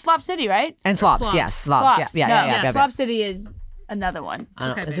 And Slop City, right? And Slops. Yes. Slops. Yeah. Slop City is another one.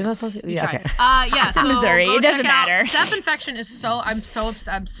 Is there no Slop City? Yeah. Okay. It's in Missouri. It doesn't matter. Steph Infection is so. I'm so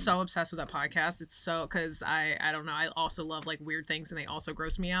obsessed with that podcast. It's so because I don't know. I also love like weird things, and they also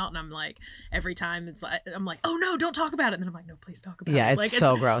gross me out. And I'm like every time I'm like, oh no, don't talk about it. And then I'm like, no, please talk about it. Yeah, it's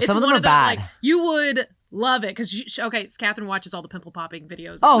so gross. It's Some of them are bad. Like, you would love it because Catherine watches all the pimple popping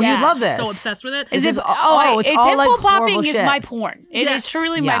videos. Oh, you'd love this. So obsessed with it. It's pimple like popping is shit. my porn. It is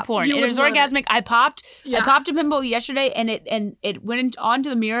truly my porn. It is orgasmic. I popped a pimple yesterday, and it went onto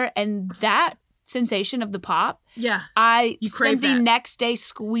the mirror, and that sensation of the pop Yeah. I You spent crave the that. next day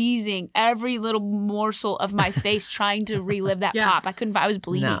squeezing every little morsel of my face trying to relive that Yeah. pop. I was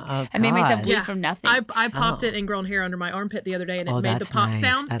bleeding. No, oh, I made myself God. bleed Yeah. from nothing. I popped it and grown hair under my armpit the other day, and it Oh, made the that's pop nice.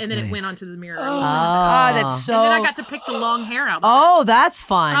 sound, That's and then it nice. went onto the mirror. Oh, God, that's so... And then I got to pick the long hair out. Oh, that's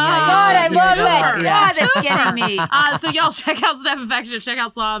fun. Oh, Yeah, God, I it's a love twofer. that. Yeah. God, that's getting me. So y'all check out Steph Affection, check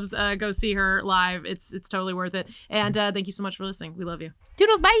out Slobs, go see her live. It's totally worth it. And thank you so much for listening. We love you.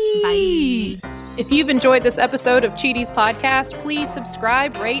 Doodles, bye. Bye. If you've enjoyed this episode of Cheaties Podcast, please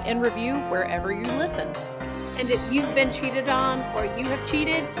subscribe, rate, and review wherever you listen. And if you've been cheated on or you have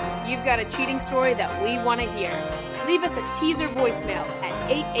cheated, you've got a cheating story that we want to hear. Leave us a teaser voicemail at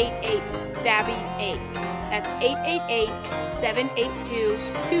 888-STABBY-8. That's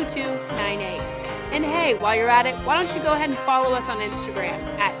 888-782-2298. And hey, while you're at it, why don't you go ahead and follow us on Instagram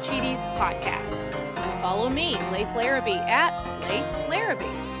at Cheaties Podcast. Follow me, Lace Larrabee, at Lace Larrabee.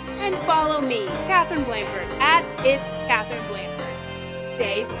 And follow me, Catherine Blanford, at It's Catherine Blanford.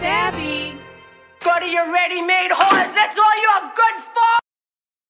 Stay stabby. Go to your ready-made horse. That's all you're good